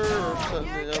gunpowder or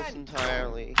something else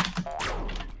entirely?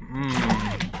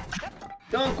 Hmm.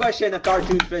 Don't question the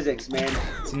cartoon physics, man.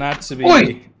 It's not to be.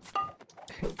 Oi!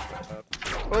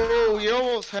 Oh, you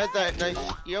almost had that nice.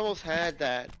 You almost had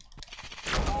that.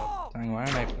 Dang, why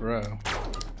aren't I pro?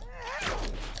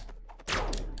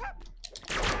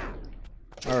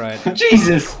 Alright.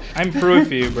 Jesus! I'm through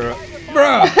with you, bro.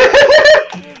 Bro!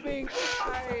 You're being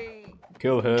hey.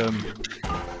 Kill him.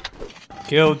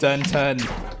 Kill Den 10.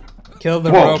 Kill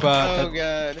the Whoa. robot. Oh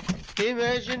god. Can you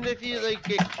imagine if you like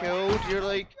get killed? You're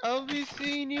like, I'll be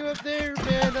seeing you up there,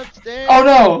 man, upstairs. Oh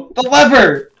no! The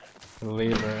lever! The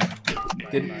lever.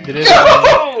 Did it?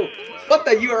 Oh! What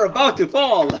the? You are about to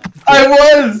fall! I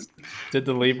was! Did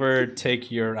the lever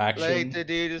take your action? Like the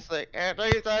dude is like, at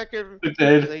least I can. It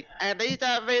did. Like, at least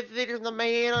I visited the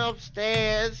man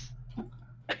upstairs.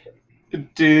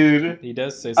 Dude. He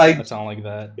does say I- something like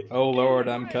that. Oh Lord,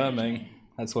 I'm coming.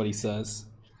 That's what he says.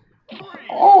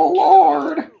 Oh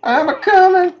Lord! I'm a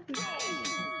coming!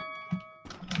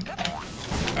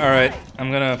 All right,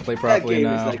 I'm gonna play That properly game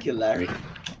now. is like hilarious.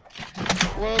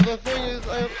 Well, the thing is,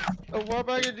 a while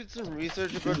back I did some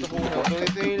research about the whole hillbilly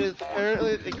thing. Is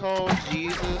apparently they call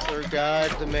Jesus or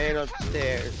God the man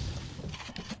upstairs.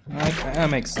 That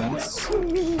makes sense.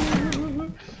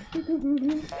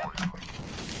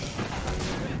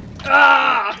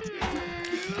 Ah!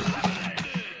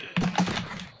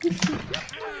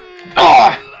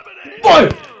 Ah!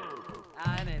 What?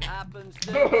 And it happens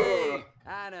to be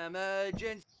an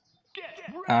emergency.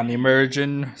 An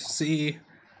emergency.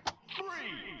 3,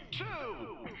 2,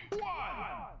 1,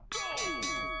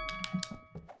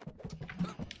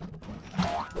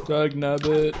 go! Doug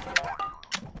Nabbit.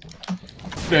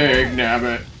 Dang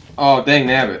nabbit. Oh, dang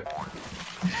nabbit.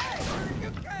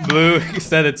 Blue, you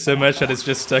said it so much that it's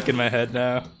just stuck in my head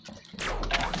now.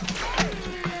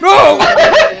 No!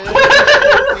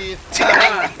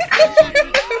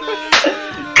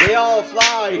 They all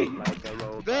fly!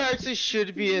 That actually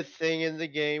should be a thing in the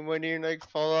game when you like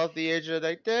fall off the edge of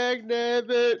like, dang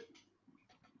nabbit.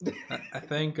 I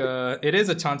think it is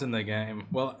a taunt in the game.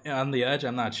 Well, on the edge,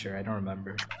 I'm not sure. I don't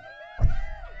remember.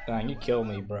 Dang, you killed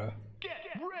me, bro. Get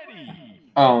ready!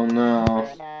 Oh no.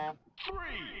 3,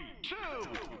 2,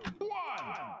 1,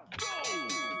 go!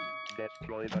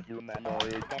 Destroy the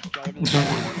humanoid.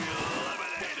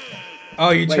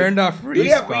 Oh, you Wait, turned off do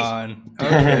you have respawn.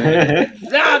 Okay.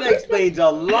 That explains a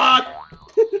lot!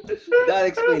 That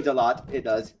explains a lot. It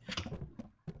does.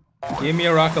 Give me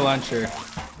a rocket launcher.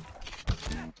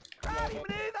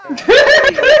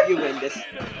 You win this.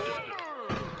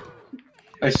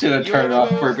 I should have turned off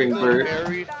burping bird.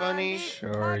 Very funny.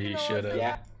 Sure, you should have.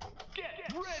 Yeah.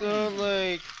 So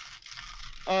like,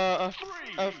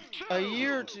 a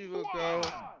year or two ago,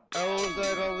 I was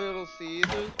at a Little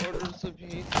Caesars, ordered some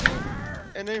pizza,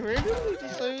 and I randomly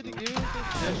decided to give a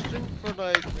suggestion for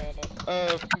like,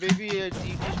 maybe a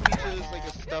deep dish pizza is like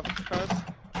a stuffed crust.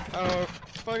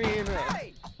 Funny enough,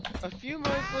 a few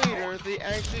months later, they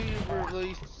actually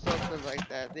released something like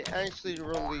that. They actually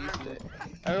released it.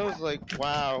 I was like,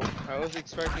 wow, I was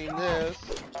expecting this.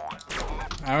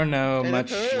 I don't know And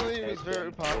much. apparently it was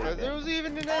very popular. There was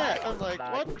even an ad. I'm like,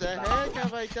 what the heck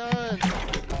have I done?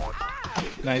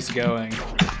 Nice going.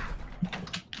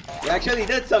 You actually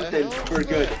did something for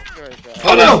good.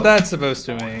 What is that supposed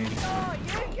to mean? Oh,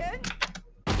 you can.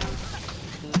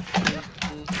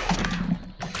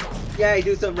 Yeah, I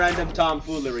do some random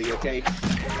tomfoolery, okay?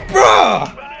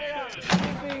 Bruh!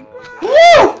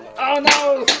 Woo! Oh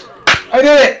no! I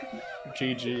did it!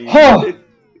 GG. Oh!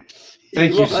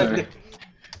 Thank you, sir.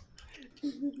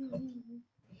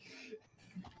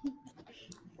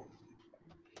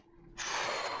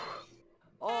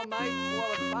 Oh, mate, what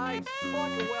a face.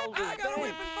 Like a welder's I got a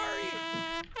weapon for you.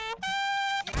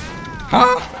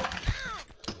 Huh?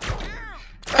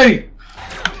 Hey!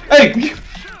 Hey!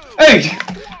 Hey!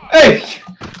 Hey!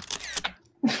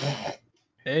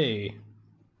 Hey.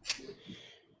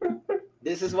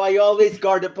 This is why you always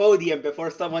guard the podium before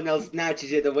someone else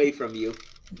snatches it away from you.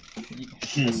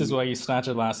 This is why you snatch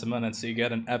it last minute, so you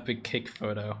get an epic kick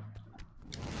photo.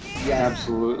 Yeah.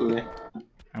 Absolutely.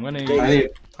 I'm gonna. I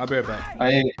I'll be right back.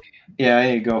 need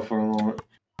to go for a moment.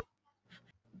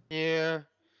 Yeah.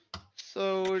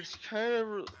 So it's kind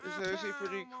of, it's actually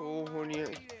pretty cool when you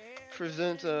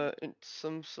present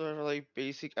some sort of like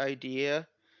basic idea.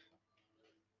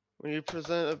 When you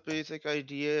present a basic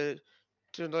idea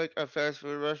to like a fast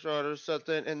food restaurant or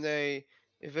something, and they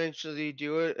eventually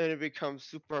do it, and it becomes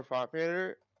super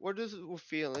popular. What is it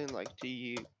feeling like to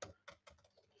you?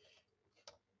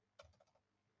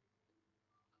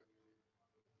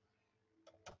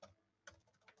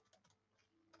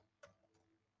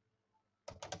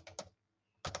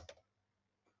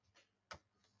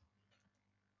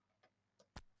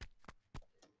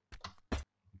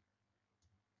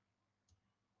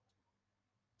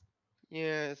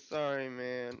 Yeah, sorry,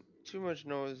 man. Too much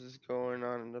noise is going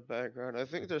on in the background. I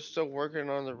think they're still working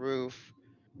on the roof.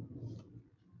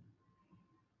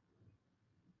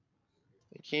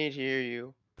 I can't hear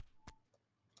you.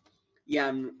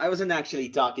 Yeah, I wasn't actually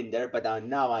talking there, but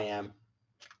now I am.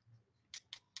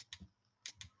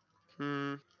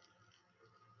 Hmm.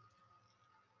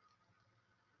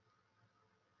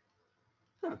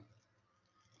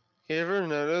 You ever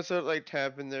notice that like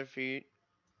tapping their feet?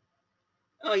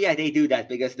 Oh yeah, they do that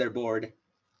because they're bored.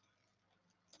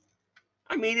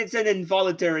 I mean, it's an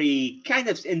involuntary, kind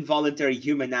of involuntary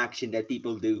human action that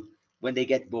people do when they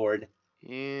get bored.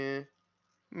 Yeah.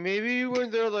 Maybe when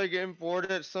they're like getting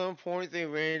bored at some point, they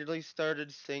randomly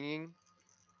started singing.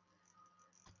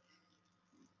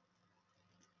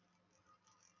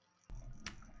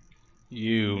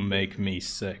 You make me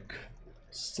sick.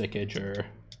 Sickager.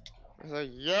 It's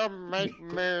like, you make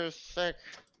me sick.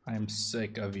 I'm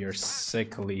sick of your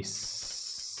sickly Punch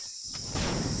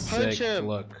sick him.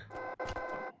 look.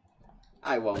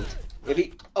 I won't. If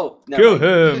he, oh, never Kill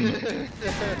mind. him!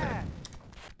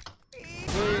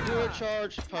 Wait, do a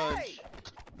charge punch.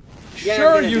 Yeah, I'm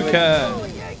Sure gonna you do it. can!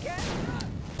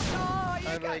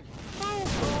 I'm like,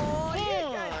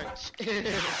 punch.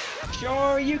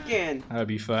 Sure, you can. That would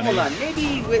be funny. Hold on,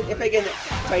 maybe if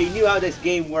I knew how this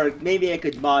game worked, maybe I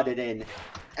could mod it in,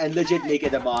 and legit make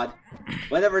it a mod.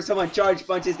 Whenever someone charge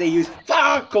punches, they use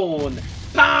Falcon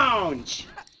Punch.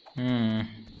 Hmm.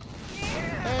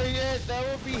 Oh yeah, that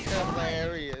would be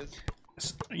hilarious.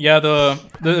 Yeah,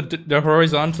 the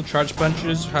horizontal charge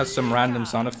punches has some random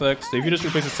sound effects. So if you just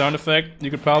replace the sound effect, you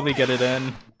could probably get it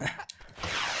in.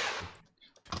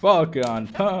 Falcon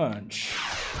punch.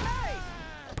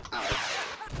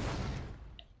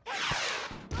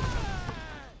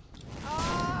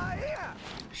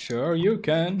 Sure you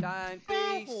can. Don't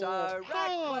be so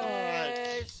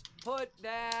reckless. Put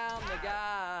down the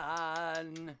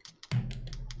gun.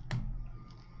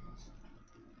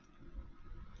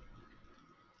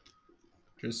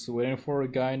 Just waiting for a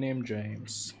guy named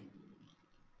James.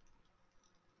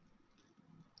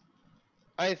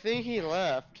 I think he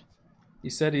left. He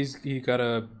said he's got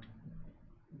a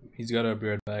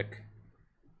beard back.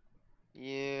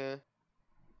 Yeah.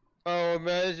 Oh,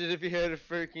 imagine if he had a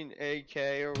freaking AK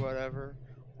or whatever.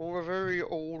 Or a very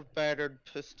old battered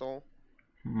pistol.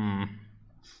 Hmm.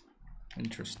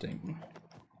 Interesting.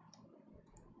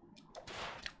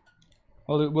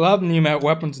 Well, we'll have new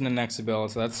weapons in the next build,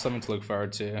 so that's something to look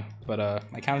forward to. But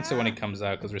I can't say when it comes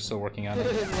out because we're still working on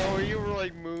it. No, you were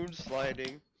like moon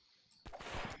sliding.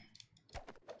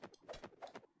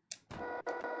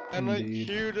 And like Indeed.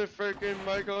 cue the freaking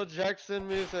Michael Jackson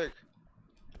music.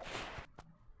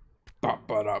 I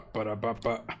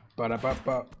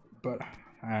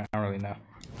don't really know.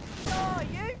 Sure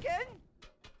you can.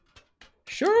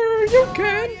 Sure you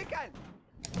can. You can.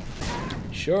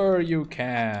 Sure you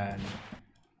can.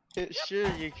 Sure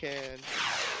you can.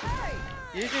 Hey.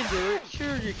 You can do it.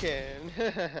 Sure you can.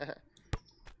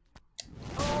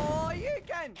 Oh, you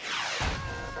can.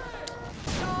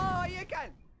 Sure you can.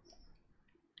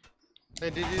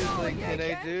 And the dude's like, can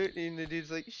I do it? And the dude's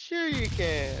like, sure you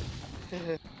can.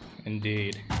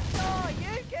 Indeed. Sure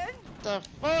you can. The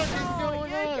fuck is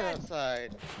going on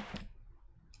outside?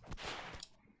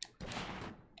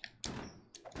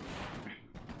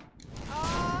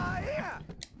 Oh, yeah.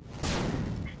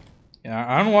 Yeah,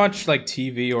 I don't watch like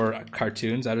TV or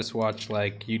cartoons. I just watch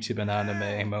like YouTube and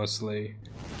anime mostly.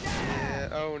 Yeah,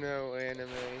 oh no, anime.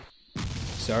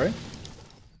 Sorry?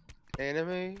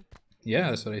 Anime? Yeah,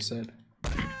 that's what I said.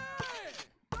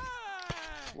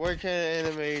 What kind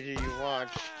of anime do you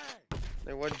watch?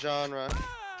 Like what genre?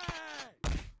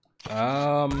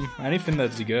 Anything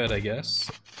that's good, I guess.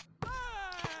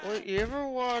 Wait, you ever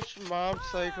watch Mob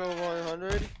Psycho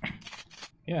 100?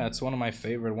 Yeah, it's one of my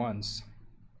favorite ones.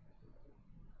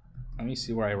 Let me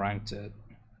see where I ranked it.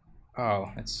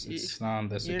 Oh, it's not on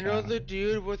this You account. know the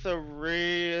dude with a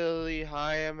really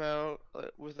high amount,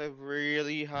 with a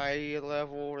really high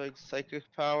level, like, psychic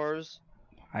powers?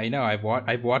 I know, I've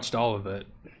watched all of it.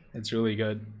 It's really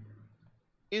good.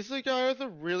 Is the guy with a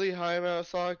really high amount of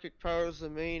psychic powers the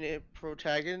main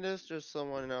protagonist or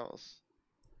someone else?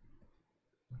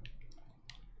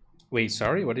 Wait,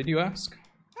 sorry, what did you ask?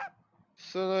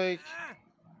 So like,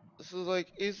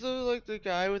 is the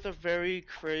guy with a very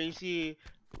crazy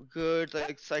good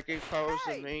like psychic powers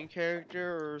the main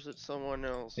character, or is it someone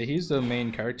else? He's the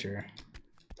main character.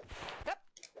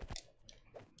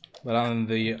 But on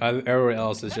the everyone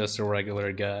else is just a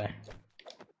regular guy.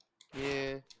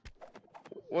 Yeah.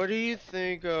 What do you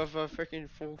think of a freaking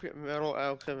Full Metal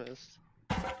Alchemist?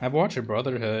 I've watched a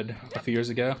Brotherhood a few years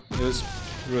ago. It was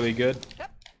really good.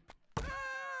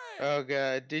 Oh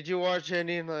god, did you watch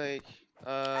any like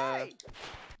what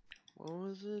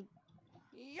was it?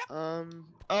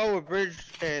 Oh,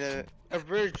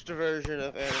 abridged version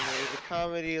of anime, the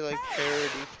comedy like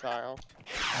parody style.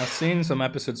 I've seen some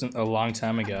episodes a long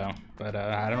time ago, but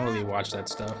I don't really watch that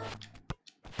stuff.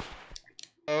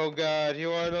 Oh god, you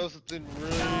wanna know something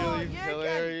really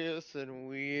hilarious and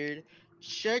weird?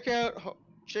 Check out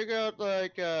check out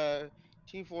like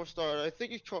Team 4 Star. I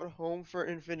think it's called Home for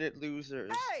Infinite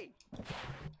Losers. Hey!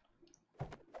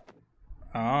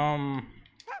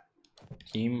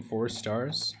 Team 4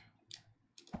 stars.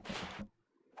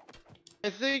 I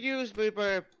think it was made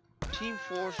by Team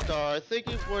 4 Star. I think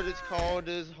it's what it's called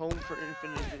is Home for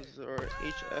Infinite Losers, or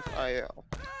HFIL.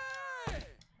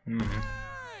 Hmm.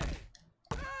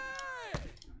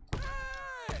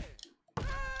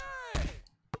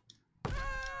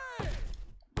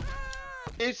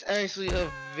 It's actually a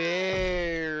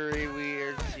very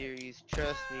weird series.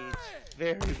 Trust me, it's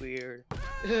very weird.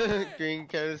 Green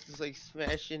Cat is just like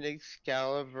smashing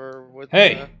Excalibur with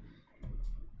Hey!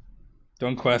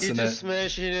 Don't You're question just it.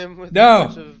 smashing him with No! a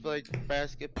bunch of like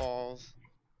basketballs.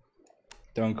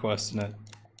 Don't question it.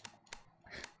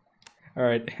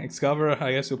 Alright, Excalibur,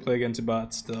 I guess we'll play against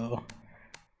bots still.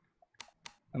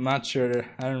 I'm not sure.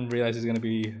 I didn't realize it's gonna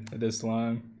be this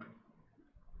long.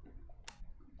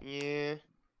 Yeah.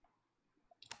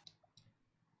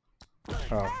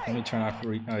 Oh, let me turn off.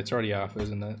 Oh, it's already off,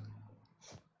 isn't it?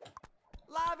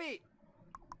 Love it!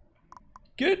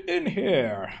 Get in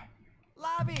here!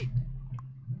 Love it!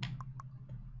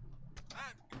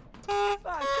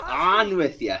 On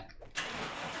with ya.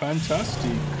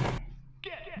 Fantastic.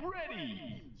 Get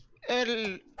ready.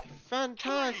 El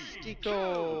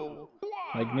Fantastico.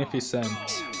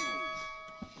 Magnificent.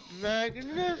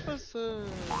 Magnificent.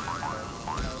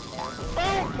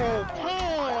 Vocal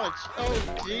punch.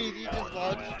 Oh jeez, he just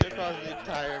launched it across the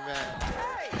entire map.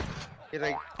 He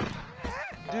like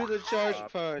do the charge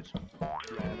punch.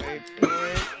 Wait for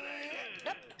it.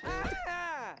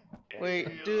 Ah!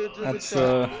 Wait, do the That's,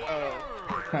 charge.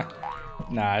 Oh.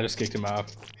 Nah, I just kicked him off.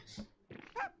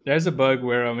 There's a bug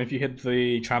where if you hit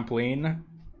the trampoline,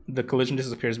 the collision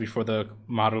disappears before the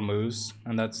model moves,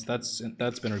 and that's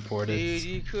been reported. Dude,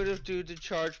 you could have do the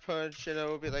charge punch and it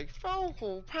would be like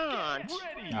vocal punch.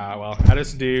 Ready. Ah, well, I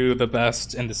just do the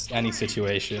best in this any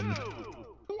situation. 2,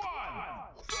 1,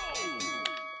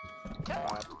 go.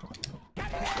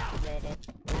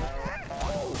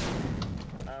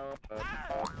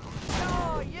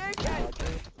 Oh, you can!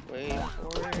 Wait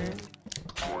for it.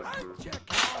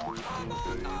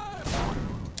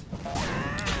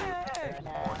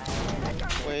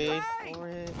 Wait for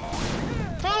it.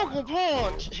 Falcon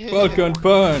punch! Falcon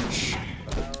punch!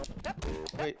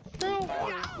 Wait,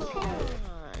 Falcon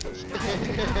punch!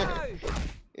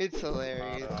 It's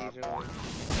hilarious, either one.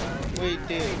 Wait,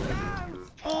 dude.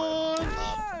 Punch!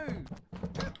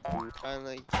 I'm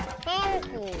like,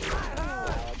 Falcon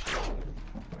punch!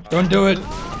 Don't do it!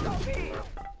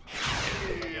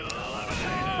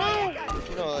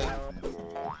 You know, like,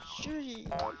 sure you,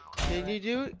 can you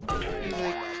do it? He's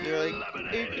like, you're like,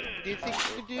 do you think you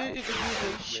can do it? He's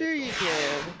like, sure you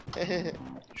can.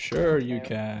 Sure you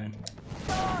can.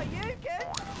 Oh, you can!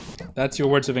 That's your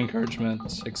words of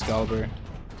encouragement, Excalibur.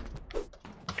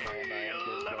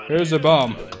 Here's a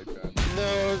bomb.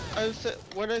 No, I said,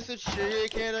 when I said sure you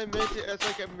can, I meant it as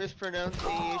like a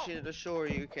mispronunciation of sure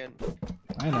you can.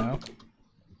 I know.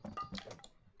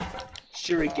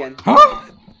 Shuriken. Huh?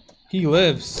 He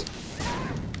lives.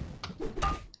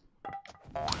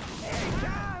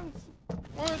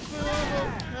 What's with all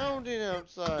that pounding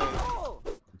outside? Oh!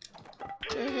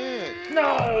 The heck?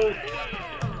 No!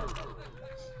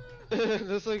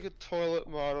 There's like a toilet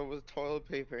model with toilet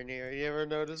paper near. You ever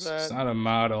notice It's that? not a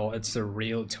model, it's a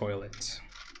real toilet.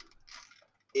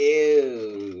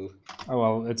 Ew. Oh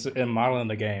well, it's a model in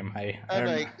the game. I'm don't-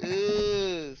 like,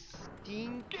 ugh,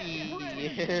 stinky.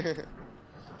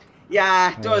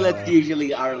 Yeah, toilets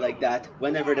usually are like that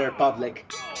whenever they're public.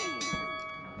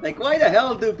 Like, why the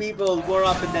hell do people more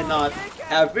often than not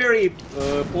have very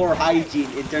poor hygiene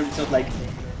in terms of like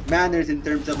manners, in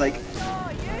terms of like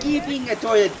keeping a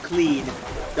toilet clean?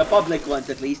 The public ones,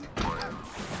 at least.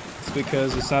 It's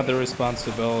because it's not their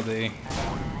responsibility.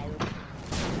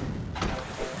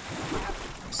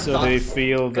 So they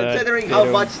feel that. Considering they how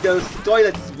don't- much those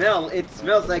toilets smell, it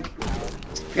smells like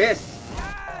piss.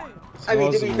 I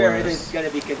mean, to Smells be fair, it worse. is gonna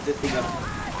be consisting of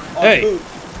Hey! food.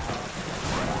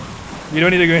 You don't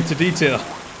need to go into detail.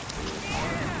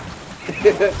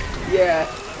 Yeah,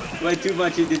 went too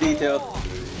much into detail.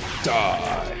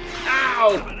 Die.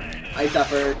 Ow! I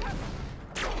suffered.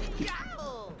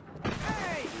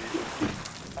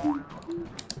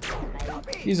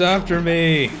 He's after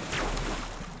me.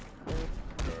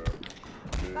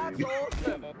 That's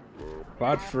awesome!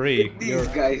 Bot free. These You're-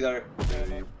 guys are.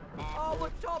 Oh, we're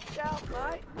top shelf,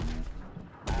 mate!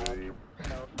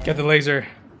 Get the laser.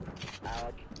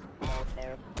 Like,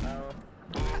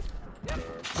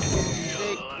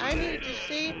 I need to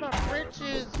save my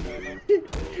britches.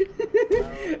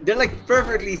 They're like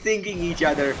perfectly syncing each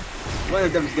other. One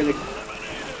of them's gonna.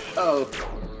 Oh,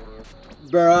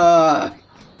 bruh!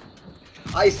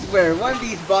 I swear, one of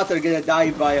these bots are gonna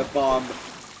die by a bomb.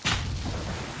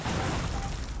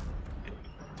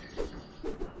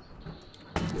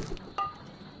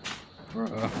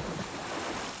 Bruh.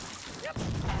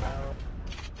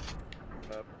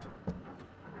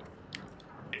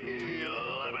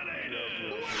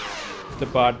 The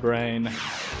bot brain.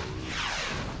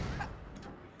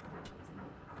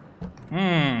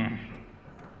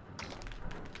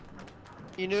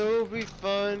 You know, it would be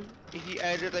fun if you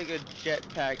added like a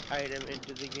jetpack item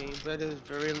into the game, but it has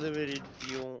very limited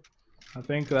fuel. I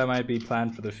think that might be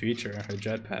planned for the future, a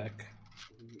jetpack.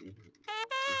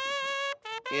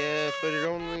 Yeah, but it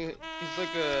only it's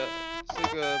like a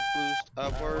boost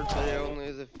upward, but it only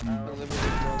has a limited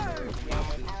number of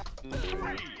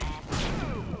uses.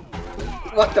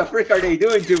 What the frick are they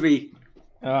doing to me?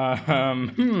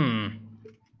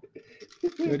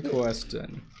 Good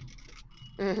question.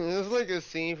 It's like a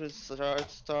scene from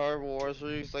Star Wars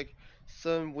where he's like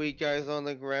some weak guys on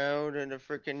the ground and a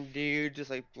freaking dude just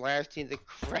like blasting the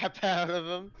crap out of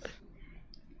him.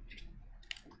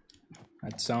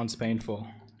 That sounds painful.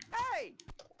 Hey!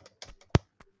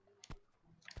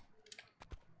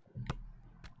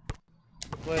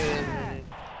 Wait a minute.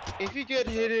 If you get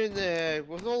hit in the head,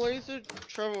 will the laser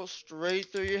travel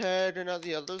straight through your head and not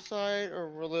the other side,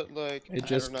 or will it like It I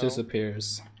just don't know.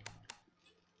 disappears.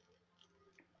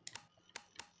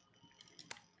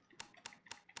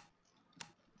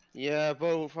 Yeah, but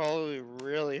it will probably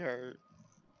really hurt.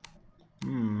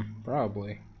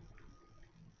 Probably.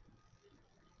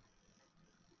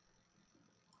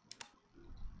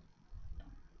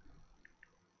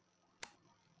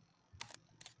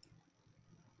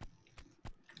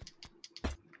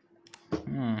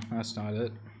 That's not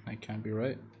it. That can't be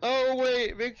right. Oh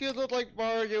wait, make you look like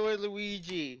Mario and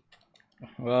Luigi.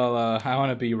 Well, I want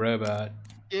to be robot.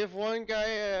 Give one guy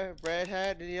a red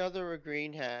hat and the other a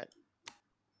green hat.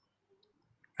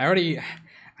 I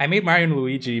made Mario and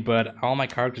Luigi, but all my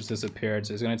characters disappeared,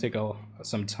 so it's gonna take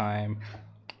some time.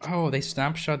 Oh, they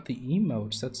snapshot the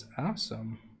emotes. That's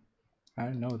awesome. I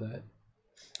didn't know that.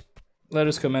 Let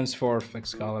us commence for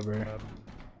Excalibur.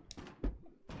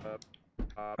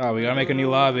 Oh, we gotta make a new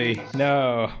lobby.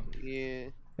 No. Yeah.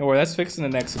 No worry, that's fixed in the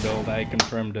next build. I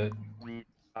confirmed it.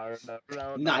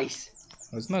 Nice.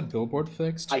 Wasn't that billboard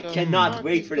fixed? I The cannot fuck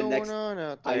wait is for the going next. on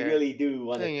out I there? really do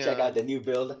want to Hang check on. out the new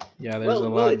build. Yeah, there's a Will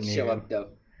lot it new. show up though?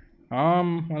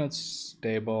 When it's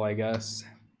stable, I guess.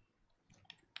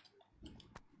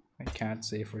 I can't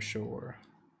say for sure.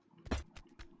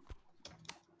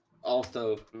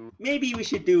 Also, maybe we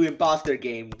should do imposter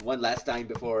game one last time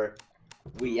before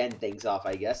we end things off,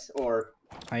 I guess, or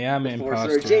I am an before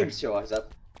imposter. Sir James shows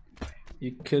up.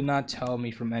 You could not tell me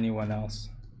from anyone else.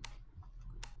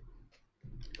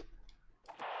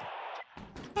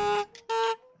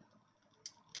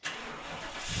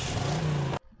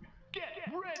 Get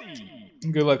ready.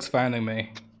 Good luck's finding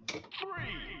me. 3,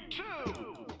 2,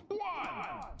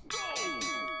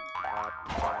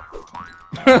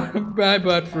 1, go. Bye,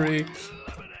 bot free.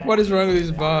 What is wrong with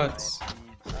these bots?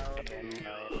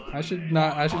 I should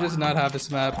just not have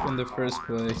this map in the first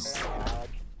place.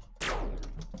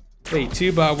 Wait,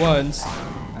 2 bot ones.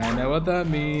 I know what that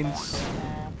means.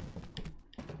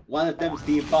 One of them's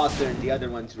the imposter and the other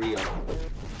one's real.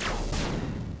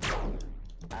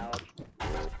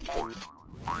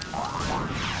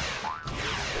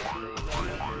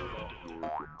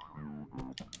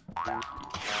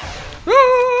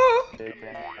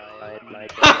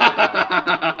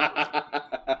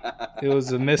 It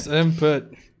was a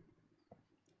misinput.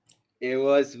 It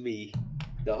was me,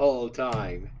 the whole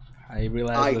time. I I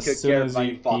realized took as soon care as of my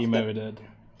you imposter. emoted.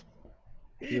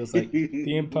 He was like,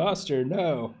 the imposter,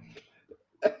 no.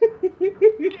 Get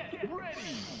ready.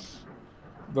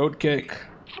 Vote kick.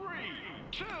 3,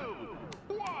 2,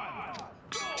 1,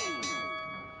 go.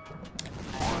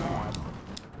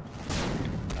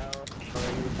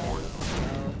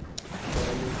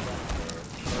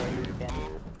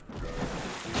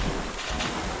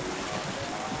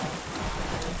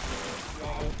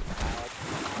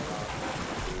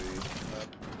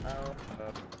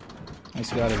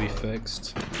 It's gotta be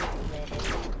fixed.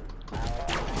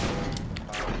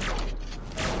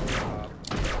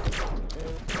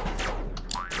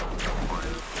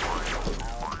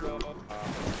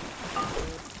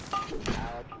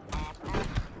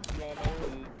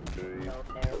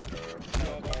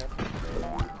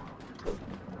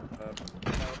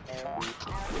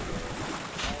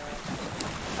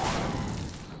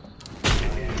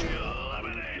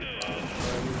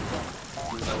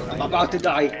 I'm about to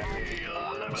die.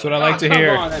 That's what I like to come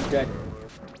hear. on, I'm dead.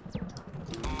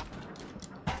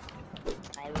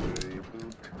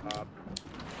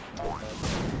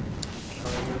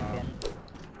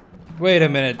 Wait a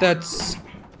minute, that's...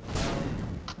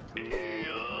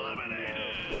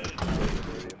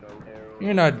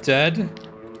 You're not dead.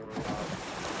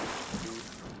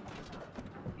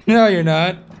 No, you're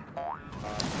not.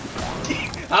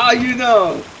 How you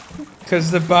know? Because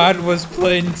the bot was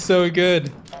playing so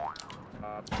good.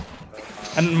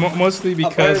 And mostly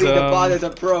because, Apparently the bot is a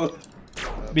pro.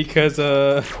 because,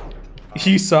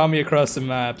 you saw me across the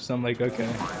map, so I'm like, okay.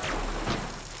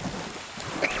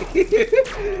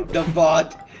 The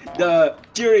bot. The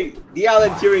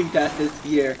Alan Turing test is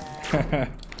here.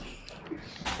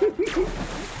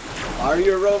 Are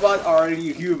you a robot or are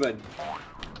you human?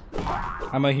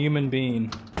 I'm a human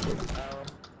being.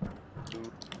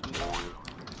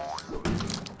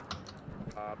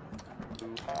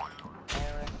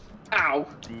 Ow!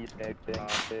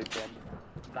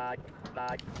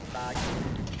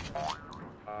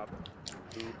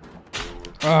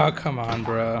 Oh, come on,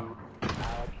 bro.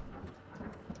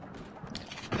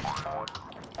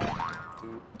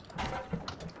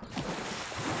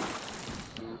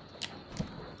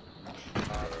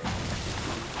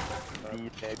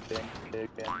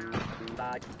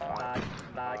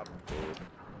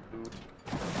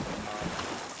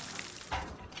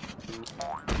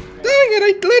 Dang it,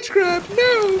 I glitch grabbed!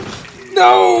 No!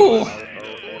 No!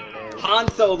 Han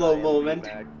Solo moment.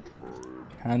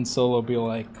 Han Solo be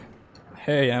like,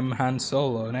 hey, I'm Han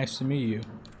Solo, nice to meet you.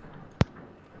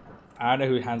 I don't know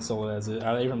who Han Solo is.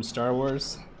 Are they from Star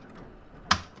Wars?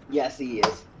 Yes, he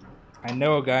is. I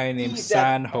know a guy named He's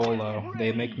San Holo.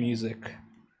 They make music.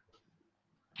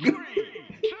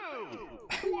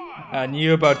 I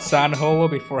knew about San Holo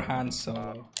before Han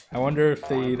Solo. I wonder if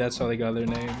that's how they got their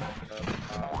name.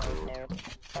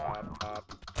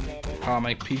 Oh,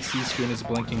 my PC screen is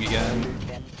blinking again.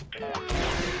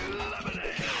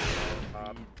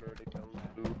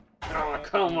 Oh,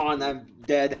 come on, I'm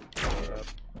dead.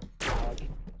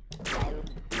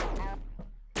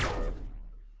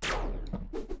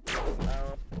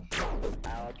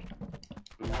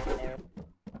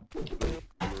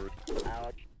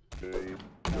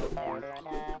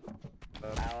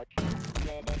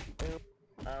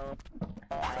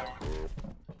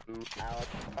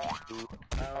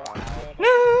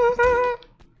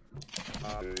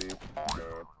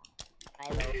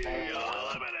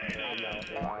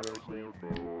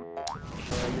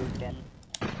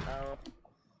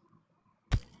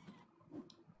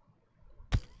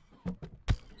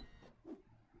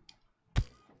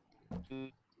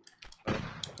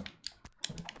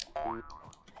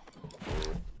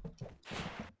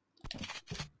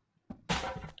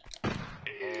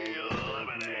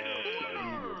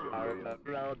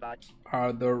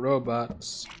 Are the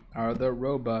robots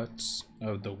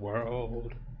of the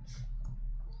world?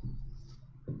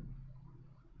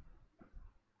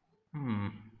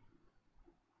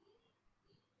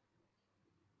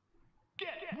 Get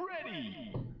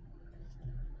ready.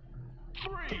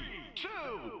 3, 2,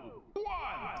 1,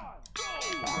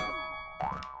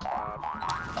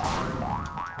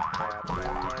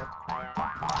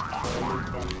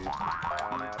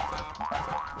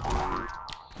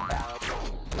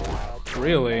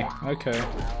 Really? Okay.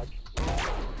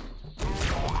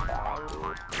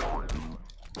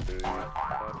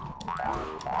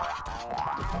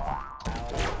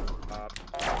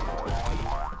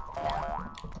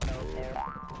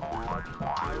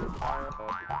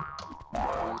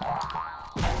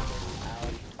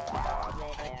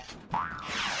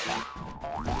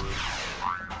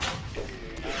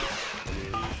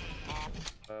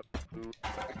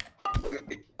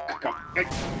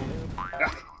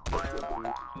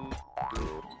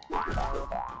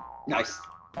 Nice.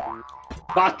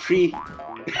 Battery.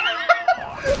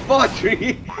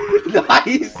 Battery.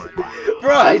 Nice.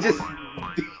 Bro, I just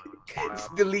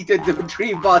deleted the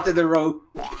 3 bots in a row.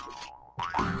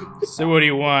 So what do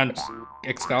you want,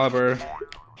 Excalibur?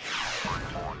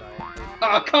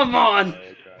 Oh, come on.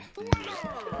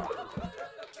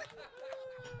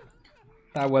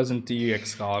 That wasn't you,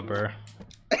 Excalibur.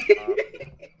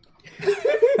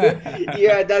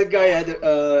 Yeah, that guy had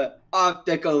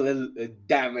optical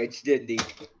damage, didn't he?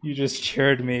 You just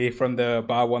cheered me from the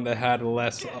bot one that had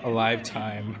less alive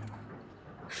time.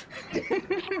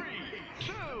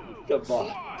 The bot.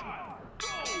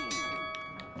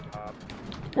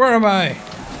 Where am I?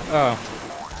 Oh.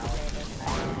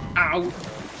 Ow.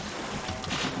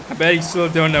 I bet you still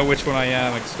don't know which one I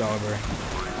am, Excalibur.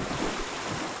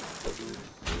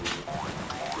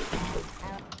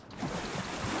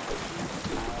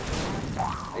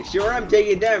 Sure, I'm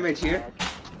taking damage here.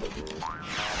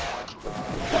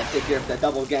 Gotta take care of the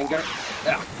double ganger.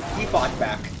 Ah, he fought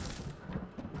back.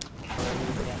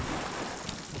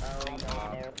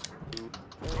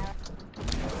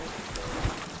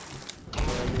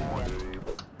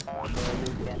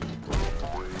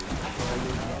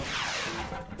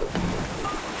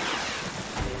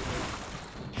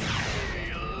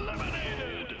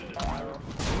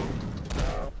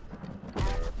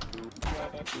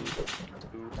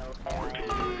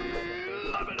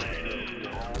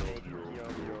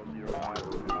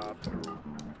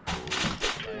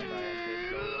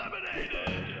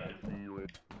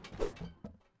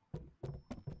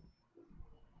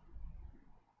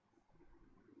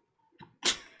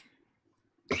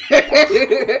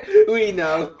 We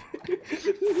know.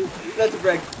 Let's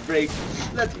break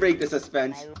the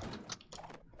suspense.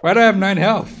 Why do I have 9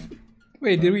 health?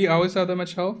 Wait, did we always have that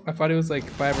much health? I thought it was like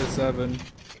 5 or 7.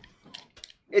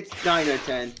 It's 9 or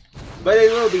 10, but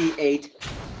it will be 8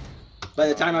 by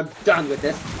the time I'm done with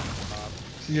this.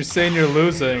 You're saying you're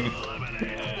losing.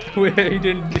 Wait, he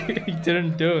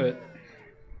didn't do it.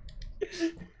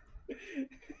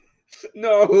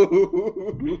 No.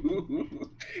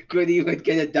 Couldn't even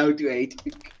get it down to 8.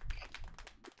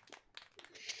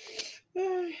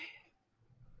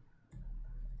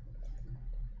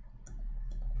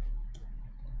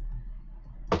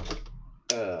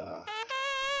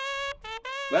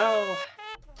 Well,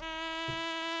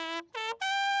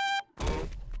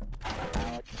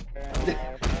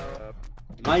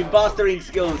 my impostering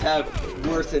skills have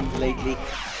worsened lately.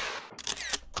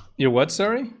 Your what,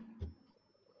 sorry?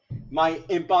 My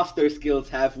imposter skills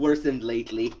have worsened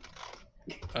lately.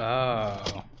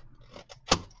 Oh.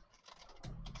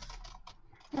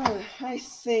 I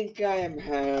think I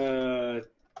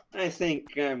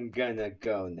think I'm gonna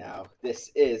go now.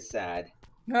 This is sad.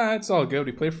 Nah, it's all good.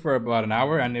 We played for about an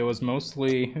hour, and it was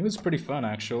pretty fun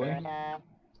actually,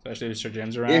 especially with Sir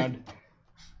James around.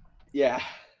 Yeah.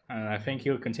 And I think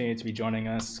he'll continue to be joining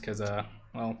us because,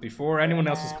 well, before anyone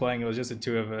else was playing, it was just the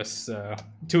two of us.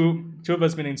 Two of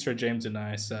us meaning Sir James and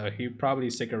I. So he'll probably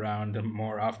stick around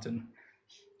more often.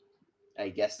 I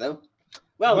guess so.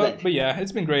 Well then. But yeah,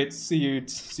 it's been great. See you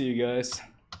guys.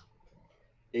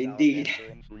 Indeed.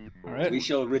 All right. We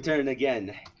shall return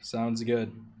again. Sounds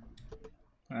good.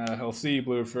 I'll see you,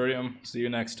 Blue Furium. See you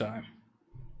next time.